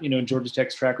pot, Georgia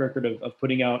Tech's track record of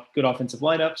putting out good offensive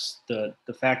lineups,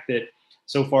 the fact that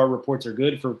so far reports are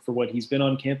good for what he's been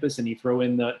on campus, and you throw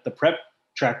in the prep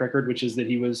track record, which is that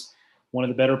he was one of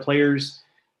the better players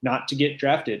not to get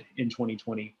drafted in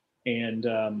 2020.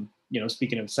 And,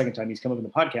 speaking of the second time he's come up in the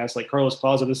podcast, like Carlos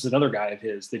Plaza, this is another guy of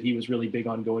his that he was really big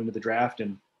on going to the draft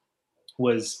and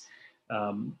was,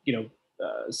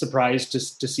 surprised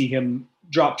to see him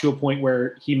drop to a point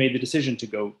where he made the decision to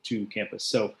go to campus.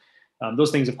 So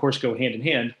those things, of course, go hand in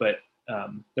hand, but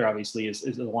there obviously is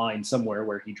a line somewhere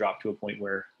where he dropped to a point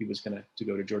where he was going to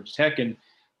go to Georgia Tech. And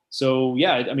so,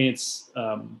 yeah, I mean, it's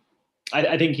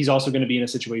I think he's also going to be in a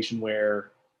situation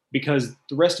where, because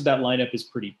the rest of that lineup is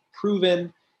pretty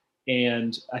proven,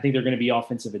 and I think they're going to be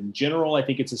offensive in general. I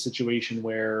think it's a situation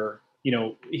where,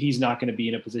 he's not going to be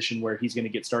in a position where he's going to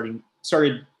get started.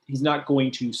 He's not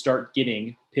going to start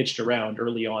getting pitched around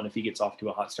early on if he gets off to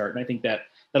a hot start. And I think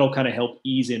that'll kind of help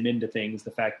ease him into things,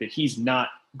 the fact that he's not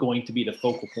going to be the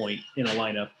focal point in a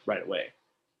lineup right away.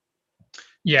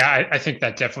 Yeah, I think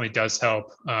that definitely does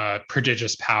help.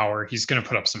 Prodigious power. He's going to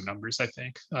put up some numbers, I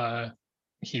think.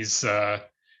 He's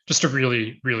just a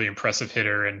really, really impressive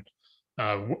hitter. And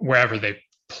wherever they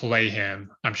play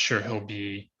him, I'm sure he'll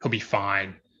be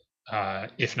fine,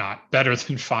 if not better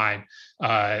than fine,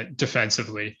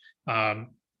 defensively.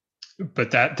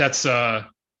 But that's an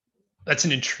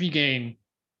intriguing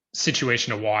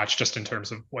situation to watch just in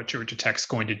terms of what Georgia Tech's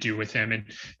going to do with him.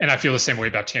 And I feel the same way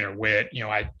about Tanner Witt.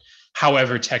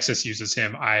 However Texas uses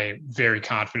him, I'm very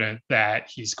confident that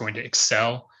he's going to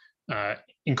excel.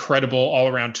 Incredible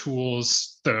all-around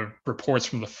tools. The reports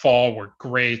from the fall were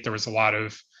great. There was a lot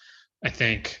of, I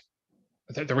think,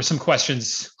 there were some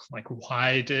questions like,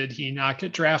 why did he not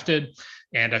get drafted?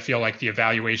 And I feel like the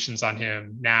evaluations on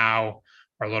him now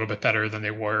are a little bit better than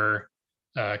they were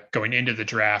going into the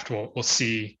draft. We'll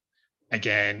see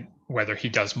again whether he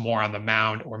does more on the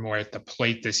mound or more at the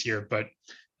plate this year. But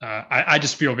I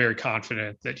just feel very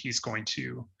confident that he's going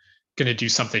to do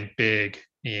something big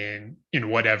in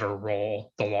whatever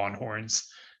role the Longhorns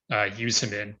use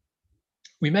him in.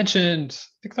 We mentioned,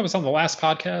 I think that was on the last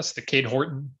podcast, that Cade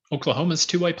Horton, Oklahoma's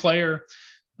two-way player,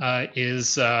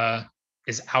 is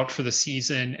out for the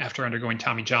season after undergoing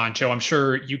Tommy John. Joe, I'm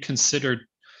sure you considered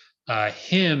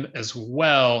him as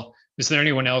well. Is there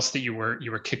anyone else that you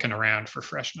were kicking around for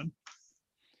freshmen?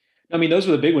 I mean, those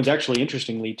were the big ones. Actually,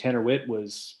 interestingly, Tanner Witt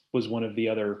was one of the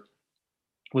other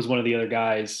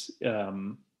guys,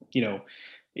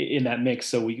 in that mix.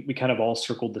 So we kind of all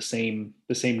circled the same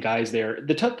guys there.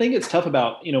 The tough thing it's tough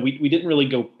about, we didn't really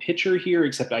go pitcher here,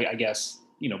 except I guess,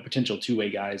 potential two-way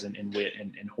guys and Witt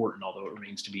and Horton, although it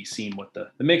remains to be seen what the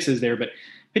mix is there. But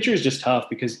pitcher is just tough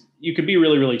because you could be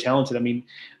really, really talented. I mean,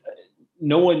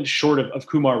 no one short of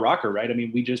Kumar Rocker, right? I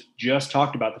mean, we just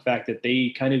talked about the fact that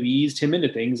they kind of eased him into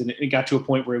things, and it got to a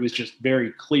point where it was just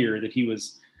very clear that he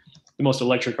was the most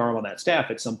electric arm on that staff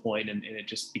at some point, and it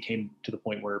just became to the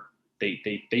point where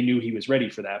they knew he was ready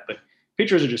for that. But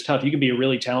pitchers are just tough. You can be a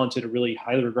really talented, a really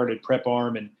highly regarded prep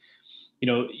arm, and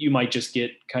you might just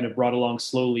get kind of brought along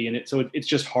slowly. And it's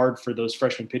just hard for those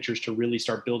freshman pitchers to really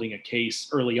start building a case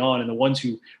early on. And the ones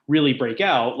who really break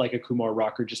out, like a Kumar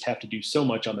Rocker, just have to do so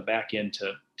much on the back end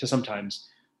to sometimes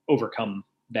overcome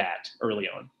that early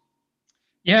on.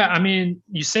 Yeah, I mean,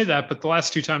 you say that, but the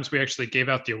last two times we actually gave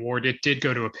out the award, it did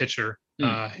go to a pitcher.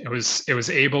 It was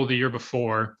Abel the year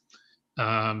before.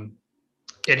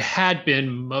 It had been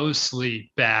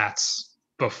mostly bats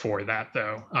before that,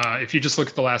 though. If you just look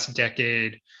at the last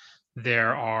decade,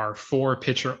 there are 4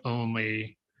 pitcher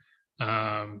only,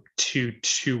 2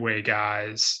 two-way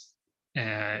guys,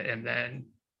 and then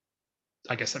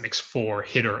I guess that makes 4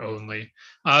 hitter only.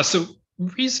 So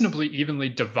reasonably evenly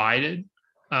divided,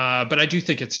 but I do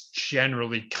think it's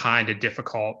generally kind of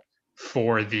difficult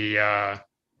for the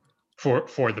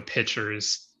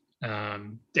pitchers.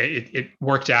 It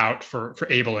worked out for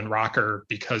Abel and Rocker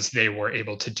because they were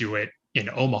able to do it in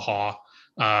Omaha.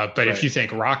 But right. If you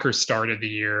think Rocker started the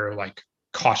year like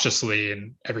cautiously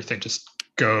and everything, just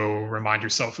go remind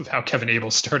yourself of how Kevin Abel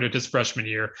started his freshman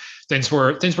year. Things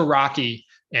were rocky,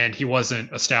 and he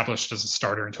wasn't established as a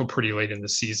starter until pretty late in the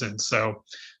season. So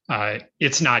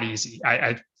it's not easy.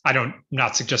 I'm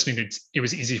not suggesting that it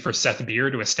was easy for Seth Beer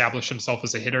to establish himself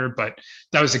as a hitter, but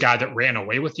that was a guy that ran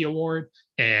away with the award,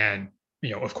 and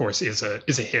of course, is a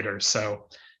hitter. So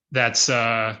that's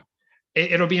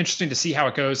it'll be interesting to see how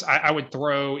it goes. I would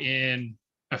throw in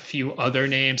a few other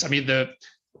names. I mean, the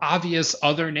obvious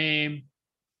other name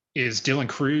is Dylan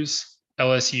Cruz,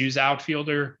 LSU's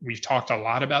outfielder. We've talked a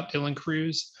lot about Dylan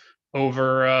Cruz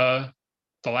over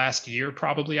the last year,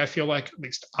 probably. I feel like, at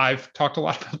least I've talked a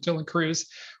lot about Dylan Cruz,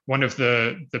 one of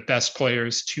the best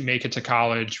players to make it to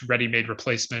college, ready-made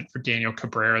replacement for Daniel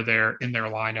Cabrera there in their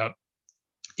lineup.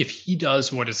 If he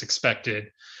does what is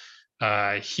expected,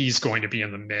 he's going to be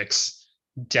in the mix,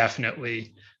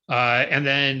 definitely. And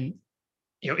then,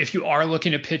 if you are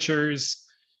looking at pitchers,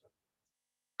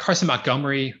 Carson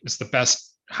Montgomery is the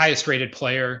highest rated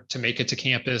player to make it to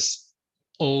campus.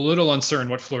 A little uncertain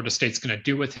what Florida State's going to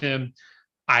do with him.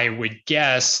 I would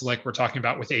guess, like we're talking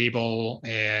about with Abel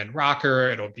and Rocker,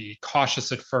 it'll be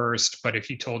cautious at first, but if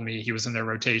you told me he was in their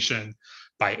rotation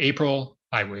by April,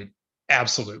 I would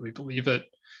absolutely believe it.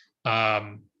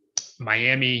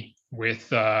 Miami with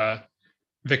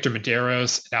Victor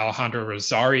Medeiros and Alejandro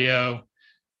Rosario,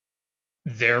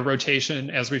 their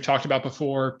rotation, as we've talked about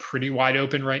before, pretty wide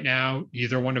open right now.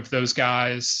 Either one of those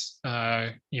guys,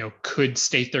 could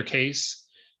state their case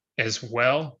as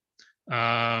well.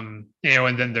 And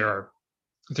then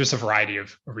there's a variety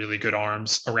of really good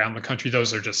arms around the country.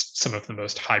 Those are just some of the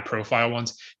most high profile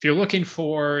ones. If you're looking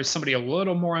for somebody a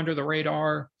little more under the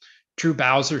radar, Drew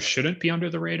Bowser shouldn't be under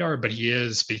the radar, but he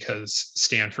is, because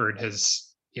Stanford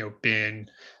didn't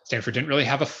really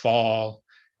have a fall,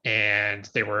 and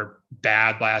they were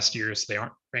bad last year, so they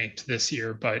aren't ranked this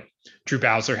year. But Drew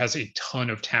Bowser has a ton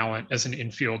of talent as an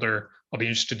infielder. I'll be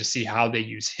interested to see how they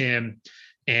use him.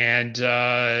 And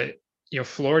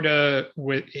Florida,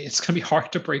 it's going to be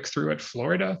hard to break through at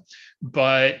Florida,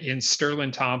 but in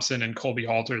Sterling Thompson and Colby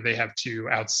Halter, they have two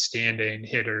outstanding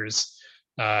hitters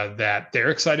that they're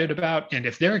excited about. And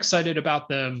if they're excited about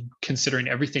them, considering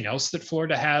everything else that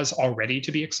Florida has already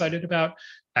to be excited about,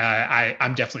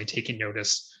 I'm definitely taking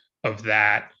notice of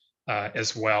that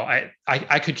as well.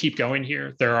 I could keep going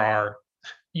here.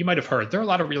 You might have heard, there are a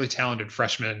lot of really talented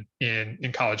freshmen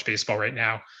in college baseball right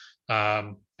now.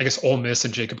 I guess Ole Miss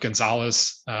and Jacob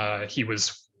Gonzalez, he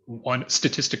was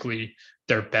statistically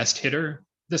their best hitter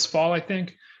this fall, I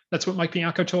think. That's what Mike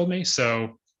Bianco told me.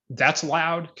 So that's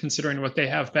loud considering what they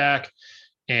have back.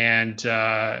 And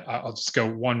I'll just go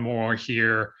one more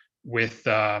here with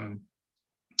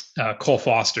Cole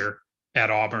Foster at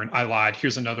Auburn. I lied.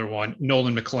 Here's another one.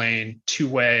 Nolan McLean,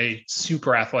 two-way,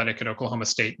 super athletic at Oklahoma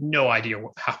State. No idea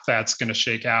how that's going to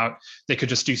shake out. They could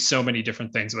just do so many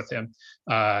different things with him.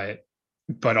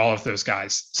 But all of those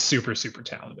guys, super, super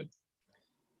talented.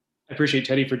 I appreciate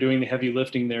Teddy for doing the heavy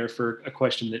lifting there for a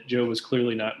question that Joe was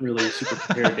clearly not really super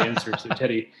prepared to answer. So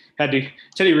Teddy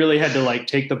really had to like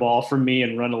take the ball from me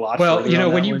and run a lot. Well,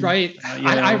 when you write,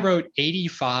 I wrote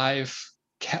 85.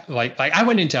 Like I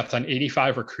went in depth on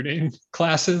 85 recruiting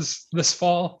classes this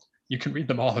fall. You can read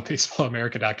them all at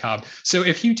baseballamerica.com. So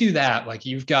if you do that, like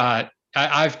I've got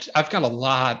a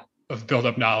lot of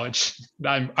build-up knowledge.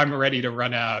 I'm ready to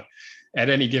run out at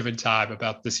any given time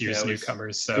about this year's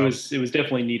newcomers. So it was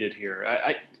definitely needed here.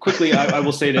 I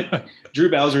will say that Drew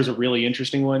Bowser is a really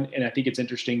interesting one. And I think it's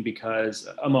interesting because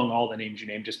among all the names you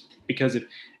named, just because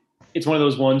it's one of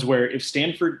those ones where if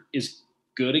Stanford is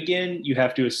good again, you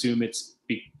have to assume it's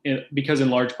because in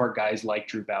large part guys like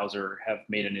Drew Bowser have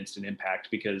made an instant impact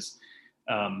because,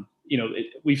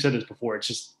 we've said this before, it's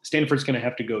just Stanford's going to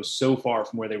have to go so far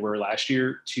from where they were last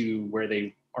year to where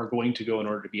they are going to go in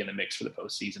order to be in the mix for the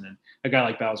postseason. And a guy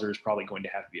like Bowser is probably going to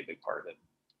have to be a big part of it.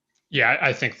 Yeah,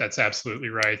 I think that's absolutely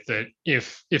right. That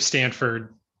if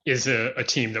Stanford is a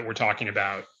team that we're talking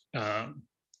about,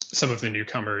 some of the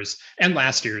newcomers and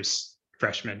last year's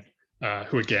freshmen,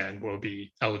 who again will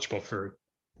be eligible for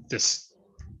this,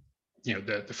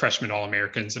 the freshman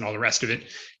All-Americans and all the rest of it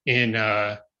in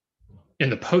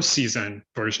the postseason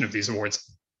version of these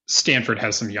awards, Stanford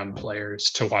has some young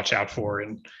players to watch out for,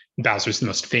 and Bowser's the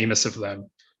most famous of them.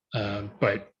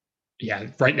 But yeah,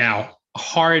 right now,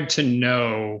 hard to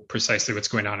know precisely what's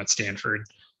going on at Stanford,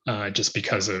 just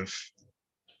because of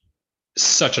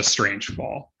such a strange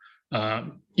fall.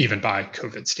 Even by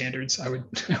COVID standards, I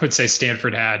would say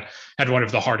Stanford had one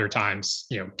of the harder times,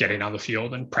 getting on the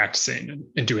field and practicing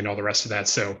and doing all the rest of that.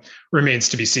 So remains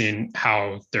to be seen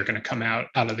how they're going to come out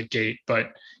of the gate.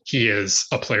 But he is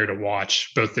a player to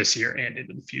watch both this year and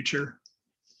into the future.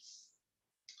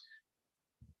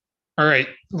 All right,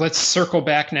 let's circle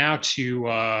back now to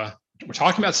we're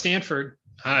talking about Stanford.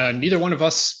 Neither one of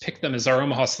us picked them as our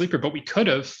Omaha sleeper, but we could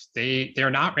have. They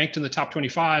are not ranked in the top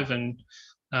 25, and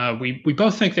we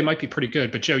both think they might be pretty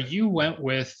good. But Joe, you went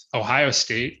with Ohio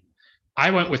State. I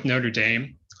went with Notre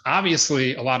Dame.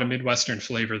 Obviously, a lot of Midwestern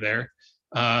flavor there.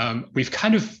 We've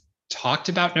kind of talked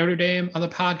about Notre Dame on the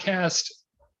podcast.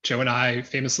 Joe and I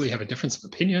famously have a difference of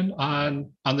opinion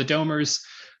on the Domers.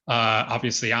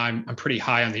 Obviously, I'm pretty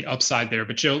high on the upside there.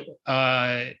 But Joe,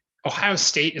 Ohio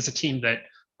State is a team that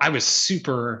I was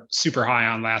super, super high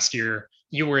on last year.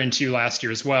 You were into last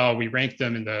year as well. We ranked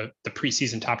them in the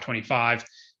preseason top 25.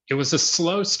 It was a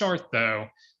slow start, though,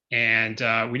 and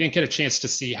we didn't get a chance to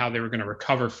see how they were going to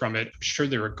recover from it. I'm sure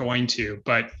they were going to,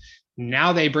 but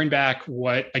now they bring back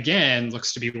what, again,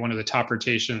 looks to be one of the top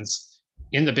rotations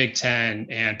in the Big Ten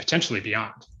and potentially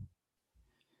beyond.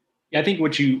 Yeah, I think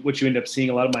what you end up seeing,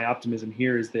 a lot of my optimism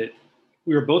here is that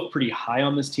we were both pretty high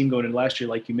on this team going into last year,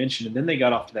 like you mentioned, and then they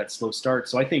got off to that slow start.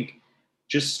 So I think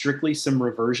just strictly some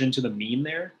reversion to the mean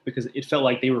there, because it felt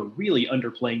like they were really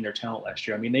underplaying their talent last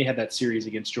year. I mean, they had that series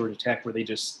against Georgia Tech where they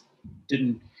just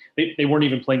they weren't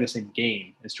even playing the same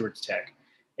game as Georgia Tech.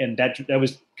 And that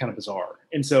was kind of bizarre.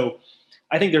 And so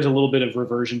I think there's a little bit of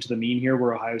reversion to the mean here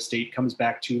where Ohio State comes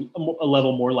back to a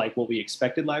level more like what we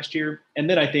expected last year. And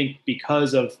then I think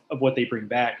because of what they bring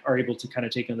back are able to kind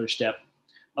of take another step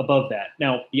above that.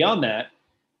 Now, beyond that,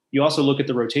 you also look at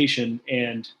the rotation,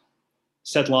 and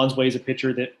Seth Lonsway is a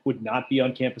pitcher that would not be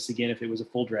on campus again if it was a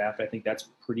full draft. I think that's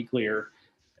pretty clear.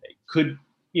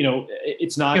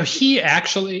 It's not. He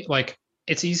actually,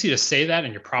 it's easy to say that,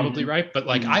 and you're probably right. But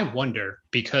I wonder,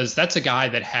 because that's a guy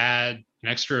that had an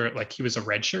extra, he was a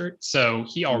redshirt. So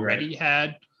he already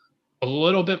had a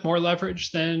little bit more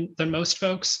leverage than most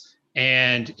folks.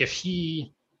 And if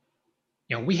he,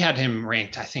 we had him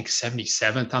ranked, I think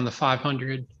 77th on the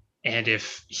 500. And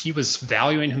if he was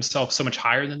valuing himself so much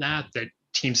higher than that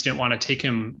teams didn't want to take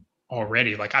him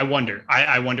already. Like, I wonder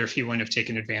if he wouldn't have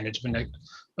taken advantage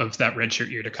of that redshirt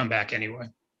year to come back anyway.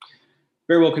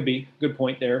 Very well could be. Good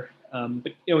point there.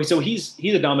 But so he's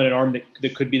a dominant arm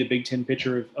that could be the Big Ten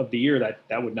pitcher of the year.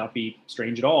 That would not be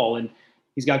strange at all. And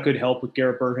he's got good help with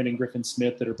Garrett Burhan and Griffin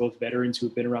Smith that are both veterans who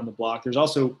have been around the block. There's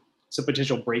also some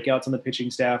potential breakouts on the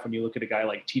pitching staff when you look at a guy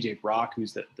like TJ Brock,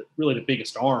 who's really the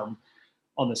biggest arm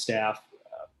on the staff.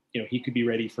 He could be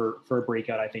ready for a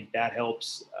breakout. I think that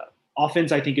helps.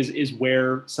 Offense, I think, is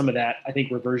where some of that, I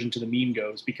think, reversion to the mean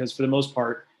goes, because for the most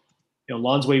part,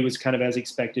 Lonsway was kind of as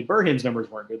expected. Burhan's numbers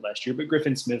weren't good last year, but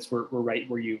Griffin Smith's were right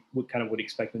where you would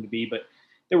expect them to be. But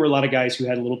there were a lot of guys who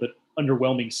had a little bit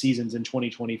underwhelming seasons in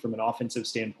 2020 from an offensive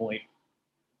standpoint.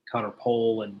 Connor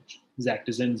Pohl and Zach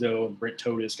DeZenzo and Brent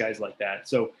Totis, guys like that.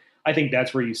 So I think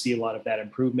that's where you see a lot of that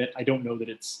improvement. I don't know that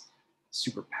it's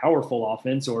super powerful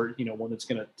offense or, one that's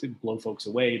going to blow folks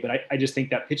away. But I just think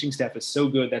that pitching staff is so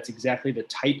good. That's exactly the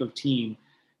type of team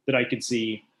that I could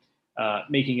see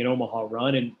making an Omaha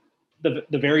run. And the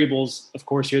variables, of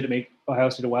course, here that make Ohio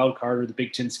State a wild card are the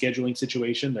Big Ten scheduling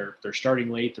situation. They're starting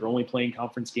late. They're only playing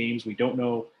conference games. We don't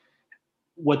know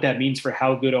what that means for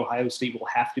how good Ohio State will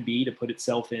have to be to put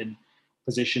itself in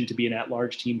position to be an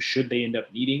at-large team should they end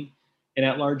up needing an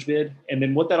at-large bid. And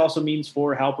then what that also means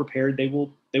for how prepared they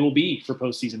will be for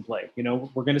postseason play.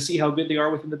 We're going to see how good they are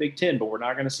within the Big Ten, but we're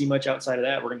not going to see much outside of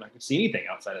that. We're not going to see anything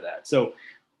outside of that. So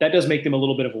that does make them a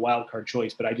little bit of a wild card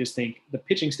choice, but I just think the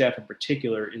pitching staff in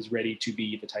particular is ready to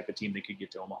be the type of team that could get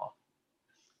to Omaha.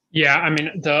 Yeah, I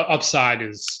mean, the upside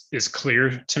is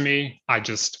clear to me.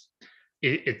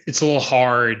 It's a little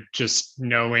hard just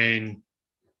knowing,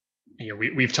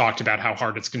 we've talked about how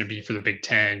hard it's going to be for the Big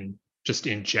Ten just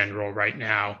in general right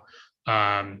now.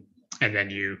 And then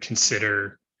you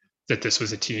consider that this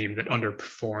was a team that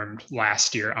underperformed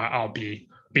last year. I'll be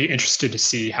interested to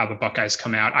see how the Buckeyes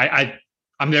come out.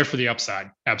 I'm there for the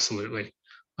upside. Absolutely.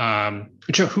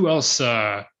 Joe, who else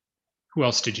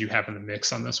did you have in the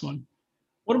mix on this one?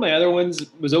 One of my other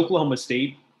ones was Oklahoma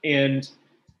State, and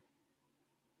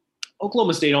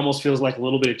Oklahoma State almost feels like a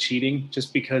little bit of cheating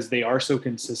just because they are so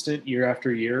consistent year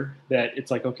after year that it's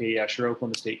like, okay, yeah, sure,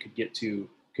 Oklahoma State could get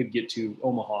to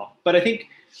Omaha. But I think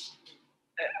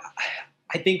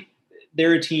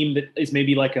they're a team that is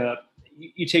maybe like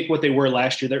you take what they were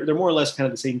last year. They're more or less kind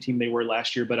of the same team they were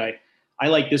last year, but I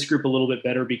like this group a little bit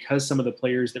better because some of the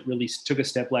players that really took a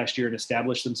step last year and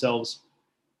established themselves.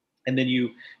 And then you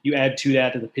add to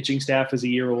that the pitching staff is a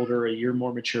year older, a year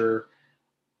more mature.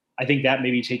 I think that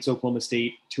maybe takes Oklahoma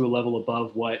State to a level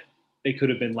above what they could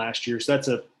have been last year.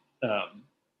 So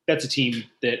that's a team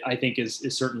that I think is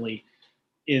certainly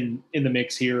in the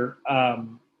mix here.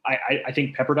 I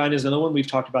think Pepperdine is another one. We've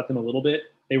talked about them a little bit.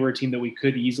 They were a team that we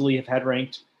could easily have had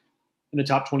ranked in the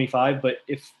top 25, but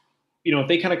if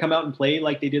they kind of come out and play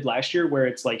like they did last year, where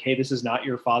it's like, hey, this is not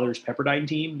your father's Pepperdine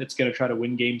team that's going to try to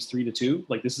win games 3-2.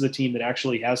 Like, this is a team that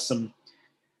actually has some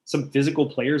physical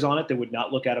players on it that would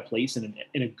not look out of place in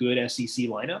a good SEC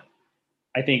lineup.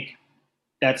 I think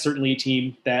that's certainly a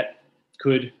team that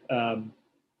could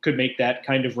make that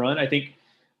kind of run. I think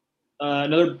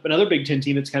another Big Ten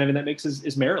team that's kind of in that mix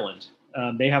is Maryland.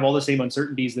 They have all the same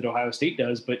uncertainties that Ohio State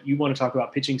does, but you want to talk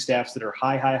about pitching staffs that are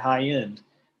high end.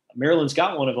 Maryland's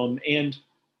got one of them, and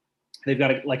they've got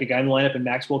a guy in the lineup in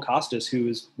Maxwell Costas, who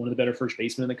is one of the better first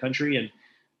basemen in the country and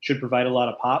should provide a lot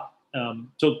of pop.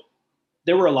 So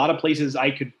there were a lot of places I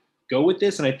could go with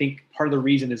this, and I think part of the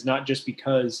reason is not just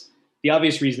because – the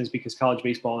obvious reason is because college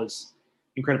baseball is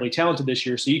incredibly talented this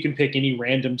year, so you can pick any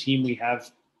random team we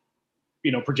have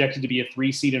projected to be a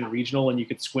 3 seed in a regional, and you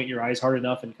could squint your eyes hard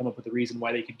enough and come up with a reason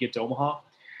why they could get to Omaha.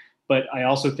 But I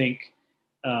also think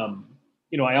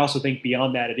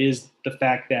beyond that, it is the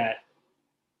fact that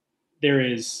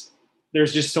there's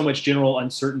just so much general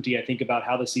uncertainty, I think, about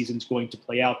how the season's going to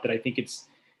play out, that I think it's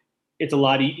a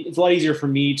lot easier for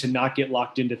me to not get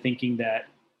locked into thinking that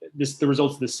the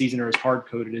results of this season are as hard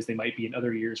coded as they might be in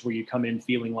other years, where you come in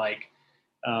feeling like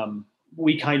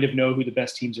we kind of know who the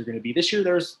best teams are going to be. This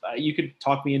year, you could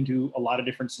talk me into a lot of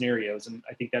different scenarios, and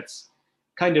I think that's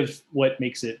kind of what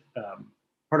makes it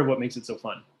part of what makes it so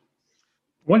fun.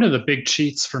 One of the big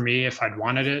cheats for me, if I'd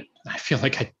wanted it, I feel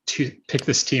like I pick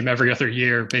this team every other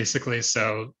year, basically.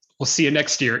 So we'll see you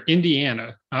next year.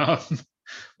 Indiana,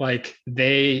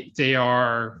 they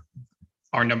are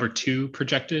our number 2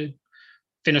 projected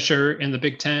finisher in the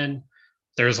Big Ten.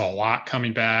 There's a lot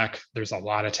coming back. There's a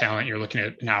lot of talent. You're looking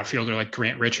at an outfielder like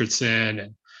Grant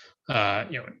Richardson,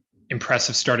 and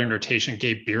impressive starting rotation.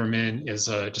 Gabe Bierman is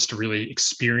just a really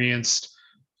experienced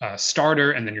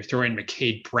starter, and then you're throwing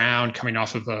McCade Brown coming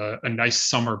off of a nice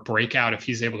summer breakout. If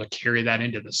he's able to carry that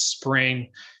into the spring,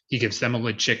 he gives them a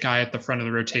legit guy at the front of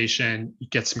the rotation. You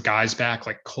get some guys back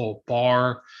like Cole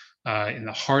Barr in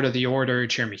the heart of the order,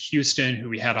 Jeremy Houston, who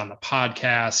we had on the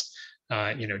podcast,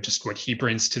 just what he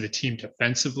brings to the team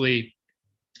defensively.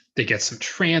 They get some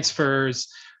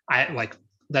transfers.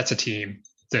 That's a team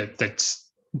that's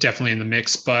definitely in the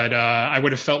mix, but I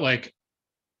would have felt like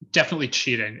definitely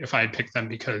cheating if I had picked them,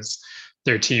 because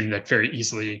they're a team that very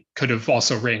easily could have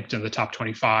also ranked in the top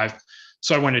 25.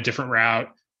 So I went a different route.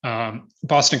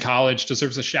 Boston College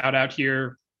deserves a shout out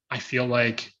here. I feel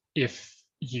like if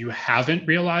you haven't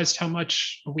realized how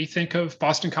much we think of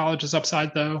Boston College's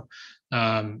upside, though,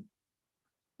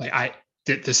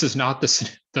 this is not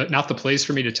the place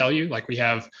for me to tell you. Like we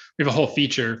have a whole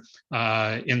feature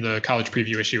in the college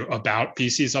preview issue about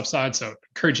BC's upside. So I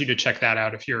encourage you to check that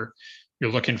out if you're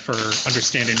looking for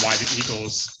understanding why the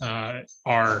Eagles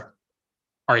are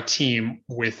a team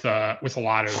with a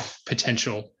lot of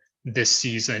potential this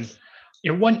season.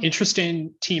 One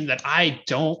interesting team that I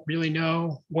don't really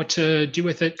know what to do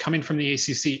with it coming from the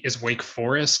ACC is Wake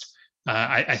Forest.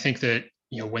 I think that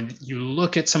when you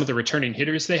look at some of the returning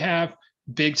hitters they have,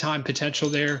 big time potential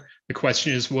there. The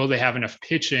question is, will they have enough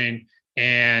pitching?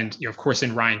 And of course,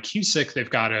 in Ryan Cusick, they've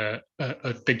got a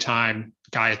big time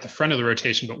guy at the front of the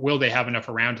rotation, but will they have enough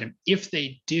around him? If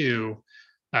they do,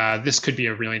 this could be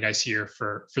a really nice year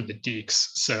for the Deeks.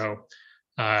 So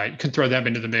you can throw them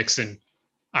into the mix. And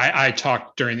I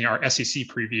talked during our SEC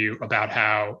preview about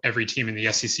how every team in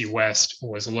the SEC West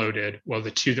was loaded. Well,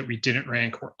 the two that we didn't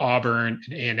rank were Auburn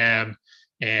and A&M.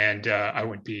 And I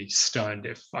would be stunned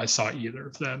if I saw either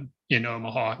of them in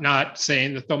Omaha. Not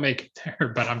saying that they'll make it there,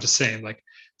 but I'm just saying, like,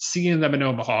 seeing them in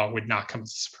Omaha would not come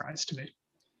as a surprise to me.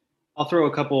 I'll throw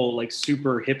a couple like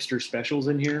super hipster specials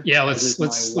in here. Yeah, let's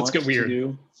get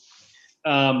weird.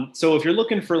 So if you're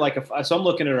looking for so I'm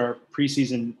looking at our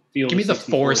preseason field. Give me the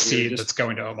 4 seed that's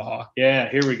going to Omaha. Yeah,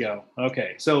 here we go.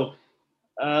 Okay, so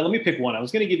let me pick one. I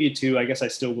was going to give you 2. I guess I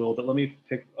still will, but let me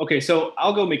pick. Okay, so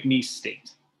I'll go McNeese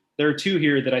State. There are 2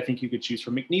 here that I think you could choose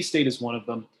from. McNeese State is one of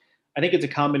them. I think it's a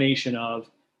combination of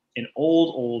an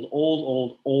old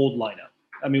lineup.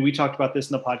 I mean, we talked about this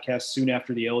in the podcast soon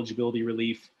after the eligibility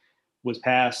relief was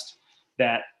passed,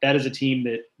 that is a team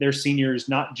that their seniors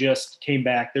not just came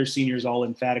back, their seniors all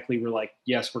emphatically were like,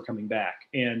 yes, we're coming back.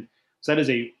 And so that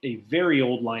is a very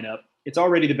old lineup. It's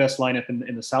already the best lineup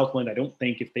in the Southland. I don't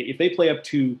think if they play up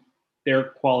to their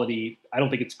quality, I don't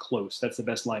think it's close. That's the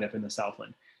best lineup in the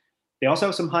Southland. They also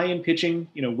have some high-end pitching.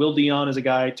 Will Dion is a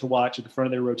guy to watch at the front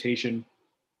of their rotation,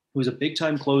 who's a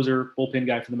big-time closer, bullpen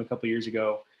guy for them a couple of years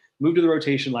ago. Moved to the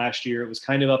rotation last year. It was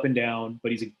kind of up and down,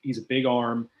 but he's a big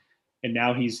arm, and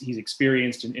now he's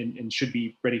experienced and should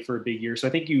be ready for a big year. So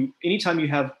I think anytime you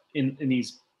have in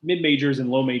these mid-majors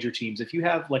and low-major teams, if you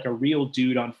have like a real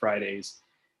dude on Fridays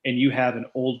and you have an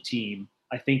old team,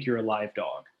 I think you're a live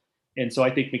dog. And so I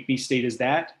think McNeese State is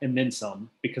that, and then some,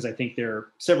 because I think they're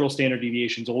several standard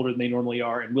deviations older than they normally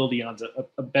are, and Will Dion's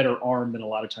a better arm than a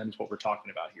lot of times what we're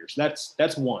talking about here. So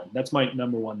that's one. That's my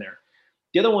number one there.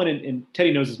 The other one, and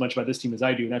Teddy knows as much about this team as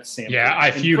I do, and that's Samford. Yeah,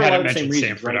 if you hadn't mentioned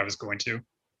Samford, right? I was going to.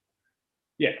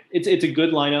 Yeah, it's a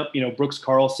good lineup. Brooks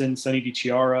Carlson, Sonny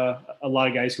DiChiara, a lot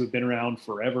of guys who have been around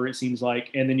forever, it seems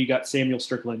like. And then you got Samuel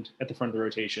Strickland at the front of the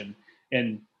rotation.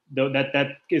 And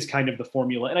that is kind of the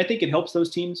formula. And I think it helps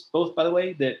those teams both, by the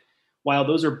way, that while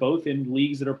those are both in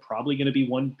leagues that are probably going to be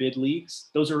one bid leagues,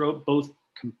 those are both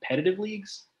competitive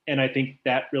leagues. And I think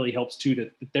that really helps too,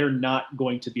 that they're not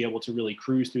going to be able to really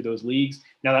cruise through those leagues.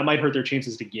 Now that might hurt their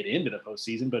chances to get into the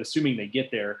postseason, but assuming they get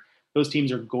there, those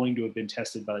teams are going to have been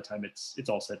tested by the time it's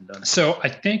all said and done. So I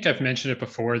think I've mentioned it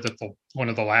before that one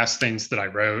of the last things that I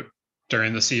wrote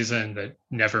during the season that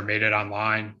never made it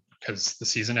online because the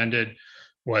season ended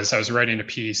was I was writing a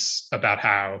piece about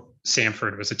how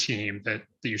Samford was a team that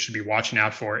you should be watching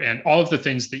out for. And all of the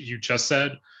things that you just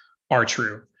said are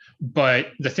true. But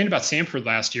the thing about Samford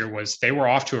last year was they were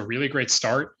off to a really great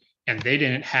start and they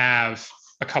didn't have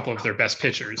a couple of their best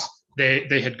pitchers.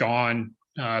 They had gone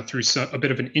through a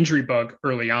bit of an injury bug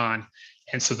early on.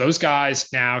 And so those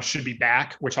guys now should be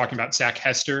back. We're talking about Zach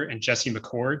Hester and Jesse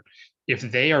McCord. If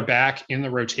they are back in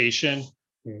the rotation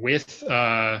with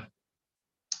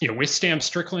Stam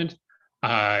Strickland,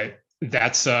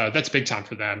 that's big time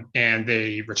for them. And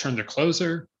they return their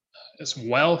closer as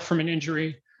well from an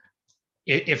injury.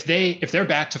 If they're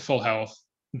back to full health,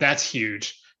 that's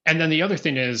huge. And then the other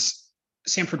thing is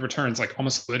Samford returns like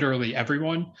almost literally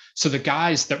everyone. So the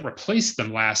guys that replaced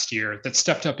them last year that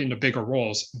stepped up into bigger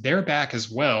roles, they're back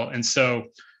as well. And so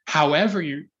however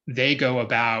they go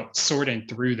about sorting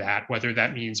through that, whether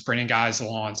that means bringing guys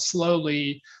along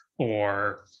slowly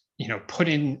or,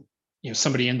 putting,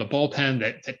 somebody in the bullpen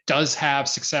that does have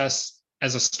success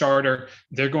as a starter,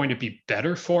 they're going to be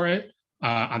better for it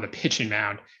on the pitching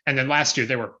mound. And then last year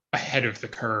they were ahead of the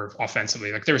curve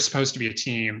offensively. Like, they were supposed to be a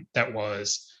team that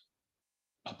was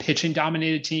a pitching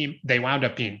dominated team. They wound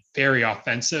up being very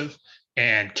offensive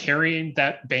and carrying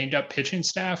that banged up pitching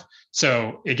staff.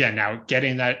 So again, now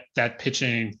getting that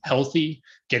pitching healthy,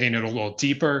 getting it a little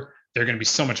deeper, they're going to be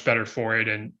so much better for it.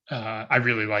 And I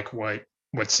really like what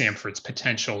Samford's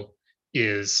potential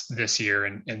is this year.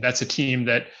 And that's a team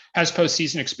that has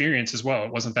postseason experience as well.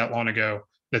 It wasn't that long ago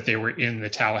that they were in the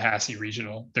Tallahassee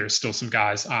regional. There's still some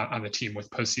guys on the team with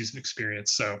postseason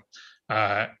experience. So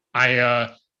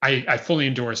I fully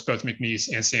endorse both McNeese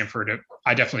and Samford.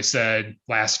 I definitely said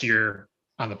last year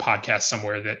on the podcast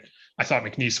somewhere that I thought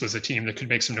McNeese was a team that could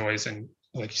make some noise. And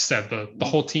like you said, the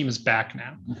whole team is back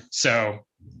now. So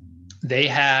they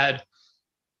had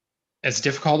as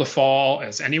difficult a fall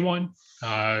as anyone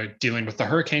dealing with the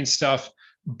hurricane stuff.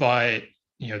 But,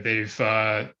 they've,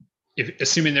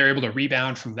 assuming they're able to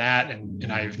rebound from that,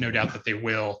 and I have no doubt that they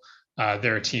will,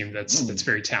 they're a team that's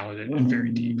very talented and very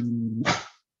deep.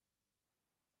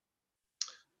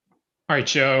 All right,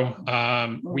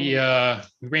 Joe. We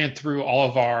ran through all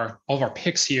of our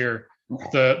picks here.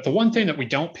 The one thing that we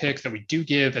don't pick that we do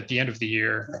give at the end of the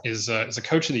year is a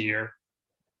coach of the year.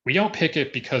 We don't pick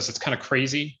it because it's kind of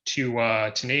crazy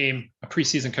to name a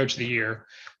preseason coach of the year.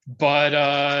 But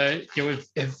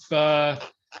if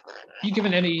you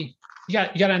got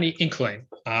any inkling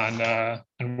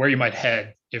on where you might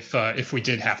head if we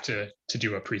did have to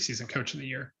do a preseason coach of the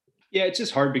year? Yeah, it's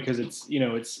just hard because it's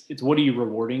what are you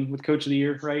rewarding with coach of the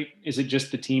year, right? Is it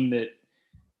just the team that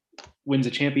wins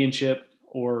a championship,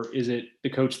 or is it the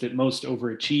coach that most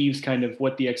overachieves, kind of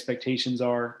what the expectations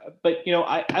are? But,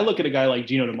 I look at a guy like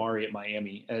Gino DiMare at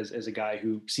Miami as a guy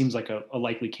who seems like a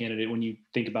likely candidate when you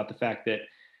think about the fact that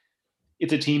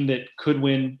it's a team that could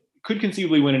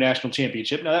conceivably win a national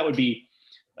championship. Now, that would be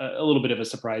a little bit of a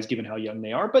surprise given how young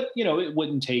they are, but, it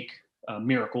wouldn't take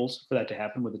miracles for that to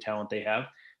happen with the talent they have.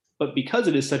 But because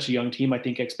it is such a young team, I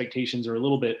think expectations are a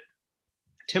little bit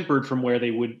tempered from where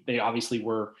they obviously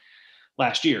were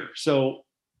last year. So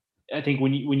I think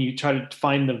when you try to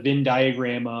find the Venn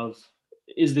diagram of,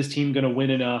 is this team going to win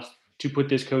enough to put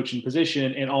this coach in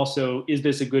position? And also, is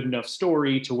this a good enough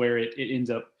story to where it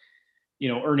ends up,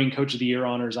 earning coach of the year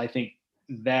honors? I think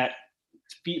that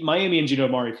Miami and Gino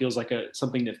DiMare feels like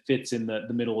something that fits in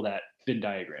the middle of that Venn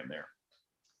diagram there.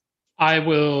 I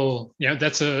will,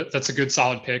 that's a good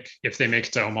solid pick. If they make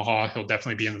it to Omaha, he'll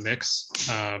definitely be in the mix.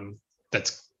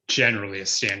 That's generally a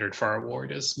standard for our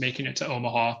award, is making it to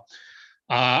Omaha.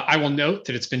 I will note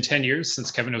that it's been 10 years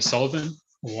since Kevin O'Sullivan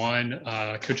won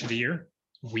Coach of the Year.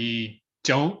 We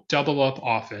don't double up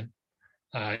often.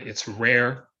 It's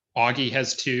rare. Augie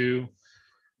has 2.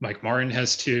 Mike Martin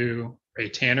has 2. Ray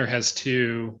Tanner has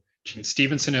 2. Gene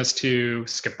Stevenson has 2.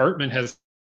 Skip Bertman has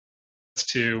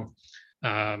 2.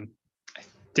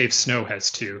 Dave Snow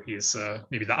has 2. He's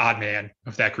maybe the odd man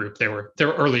of that group. They were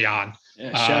early on.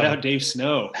 Yeah, shout out Dave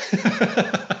Snow.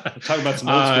 Talk about some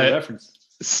old school reference.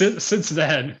 Since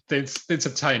then, things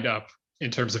have tightened up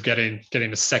in terms of getting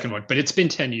the second one. But it's been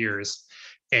 10 years,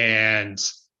 and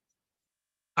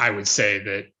I would say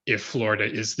that if Florida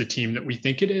is the team that we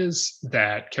think it is,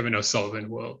 that Kevin O'Sullivan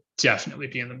will definitely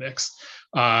be in the mix.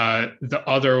 The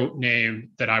other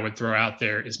name that I would throw out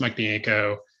there is Mike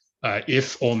Bianco.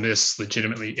 If Ole Miss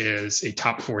legitimately is a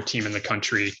top 4 team in the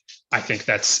country, I think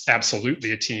that's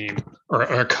absolutely a team or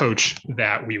a coach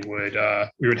that we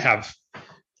would have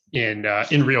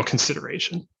in real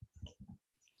consideration.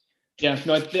 Yeah,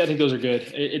 no, I think those are good.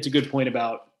 It's a good point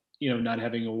about not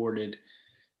having awarded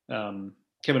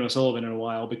Kevin O'Sullivan in a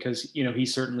while, because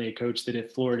he's certainly a coach that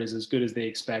if Florida is as good as they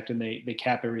expect and they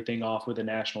cap everything off with a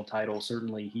national title,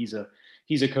 certainly he's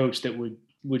a coach that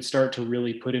would start to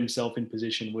really put himself in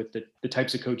position with the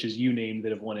types of coaches you named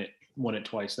that have won it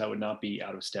twice. That would not be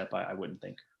out of step, I wouldn't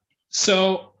think.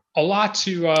 So a lot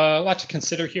to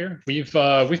consider here. We've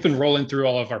been rolling through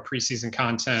all of our preseason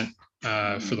content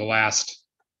for the last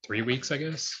 3 weeks, I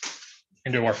guess,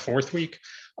 into our 4th week.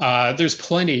 There's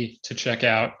plenty to check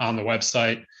out on the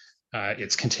website.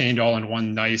 It's contained all in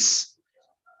one nice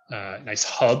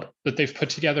hub that they've put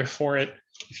together for it.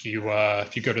 If you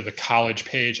go to the college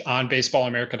page on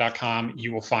baseballamerica.com,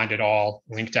 you will find it all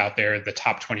linked out there. The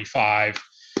top 25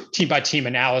 team by team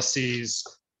analyses,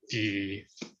 the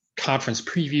conference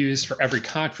previews for every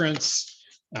conference,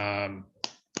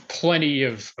 plenty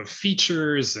of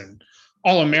features and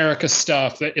All America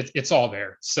stuff. It's all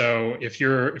there. So if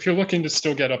you're looking to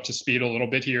still get up to speed a little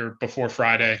bit here before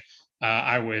Friday,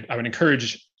 I would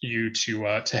encourage you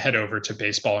to head over to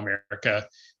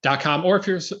baseballamerica.com, or if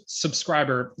you're a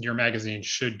subscriber, your magazine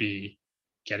should be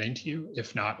getting to you,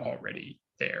 if not already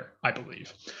there, I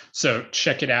believe. So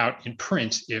check it out in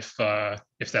print if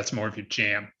that's more of your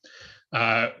jam.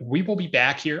 We will be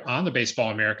back here on the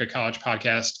Baseball America College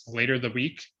Podcast later the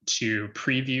week to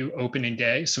preview opening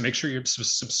day. So make sure you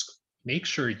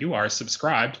are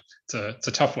subscribed. It's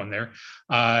a tough one there.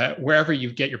 Wherever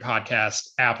you get your podcast,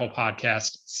 Apple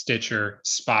Podcast, Stitcher,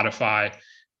 Spotify,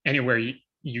 anywhere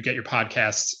you get your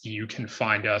podcasts, you can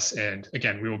find us. And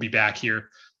again, we will be back here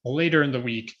later in the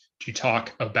week to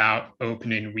talk about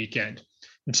opening weekend.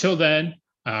 Until then,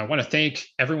 I want to thank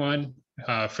everyone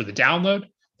for the download.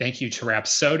 Thank you to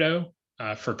Rapsodo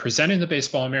for presenting the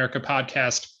Baseball America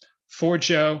podcast. For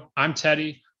Joe, I'm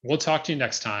Teddy. We'll talk to you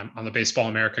next time on the Baseball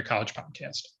America College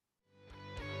Podcast.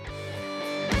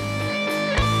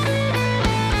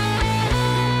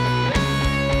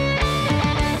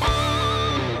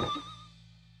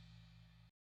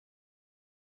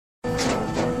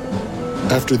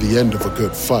 After the end of a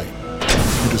good fight,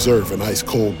 you deserve an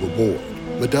ice-cold reward.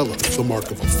 Modelo is the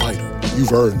mark of a fighter.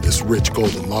 You've earned this rich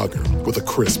golden lager with a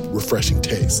crisp, refreshing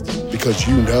taste. Because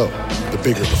you know, the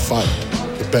bigger the fight,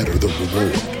 the better the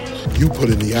reward. You put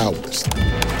in the hours,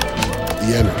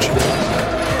 the energy,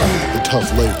 the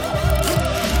tough labor.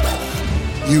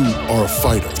 You are a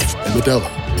fighter, and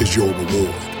Modelo is your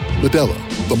reward. Modelo,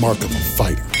 the mark of a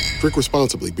fighter. Drink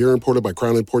responsibly. Beer imported by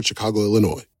Crown Imports, Chicago,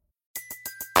 Illinois.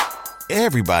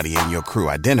 Everybody in your crew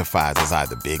identifies as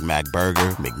either Big Mac Burger,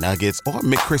 McNuggets, or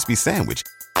McCrispy Sandwich.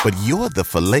 But you're the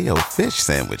Filet-O-Fish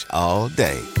Sandwich all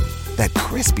day. That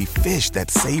crispy fish, that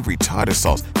savory tartar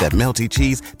sauce, that melty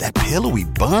cheese, that pillowy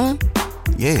bun.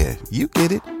 Yeah, you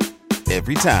get it.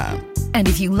 Every time. And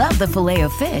if you love the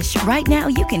Filet-O-Fish, right now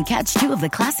you can catch two of the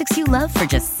classics you love for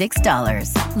just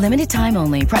 $6. Limited time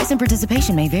only. Price and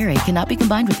participation may vary. Cannot be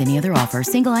combined with any other offer.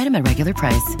 Single item at regular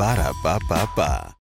price. Ba-da-ba-ba-ba.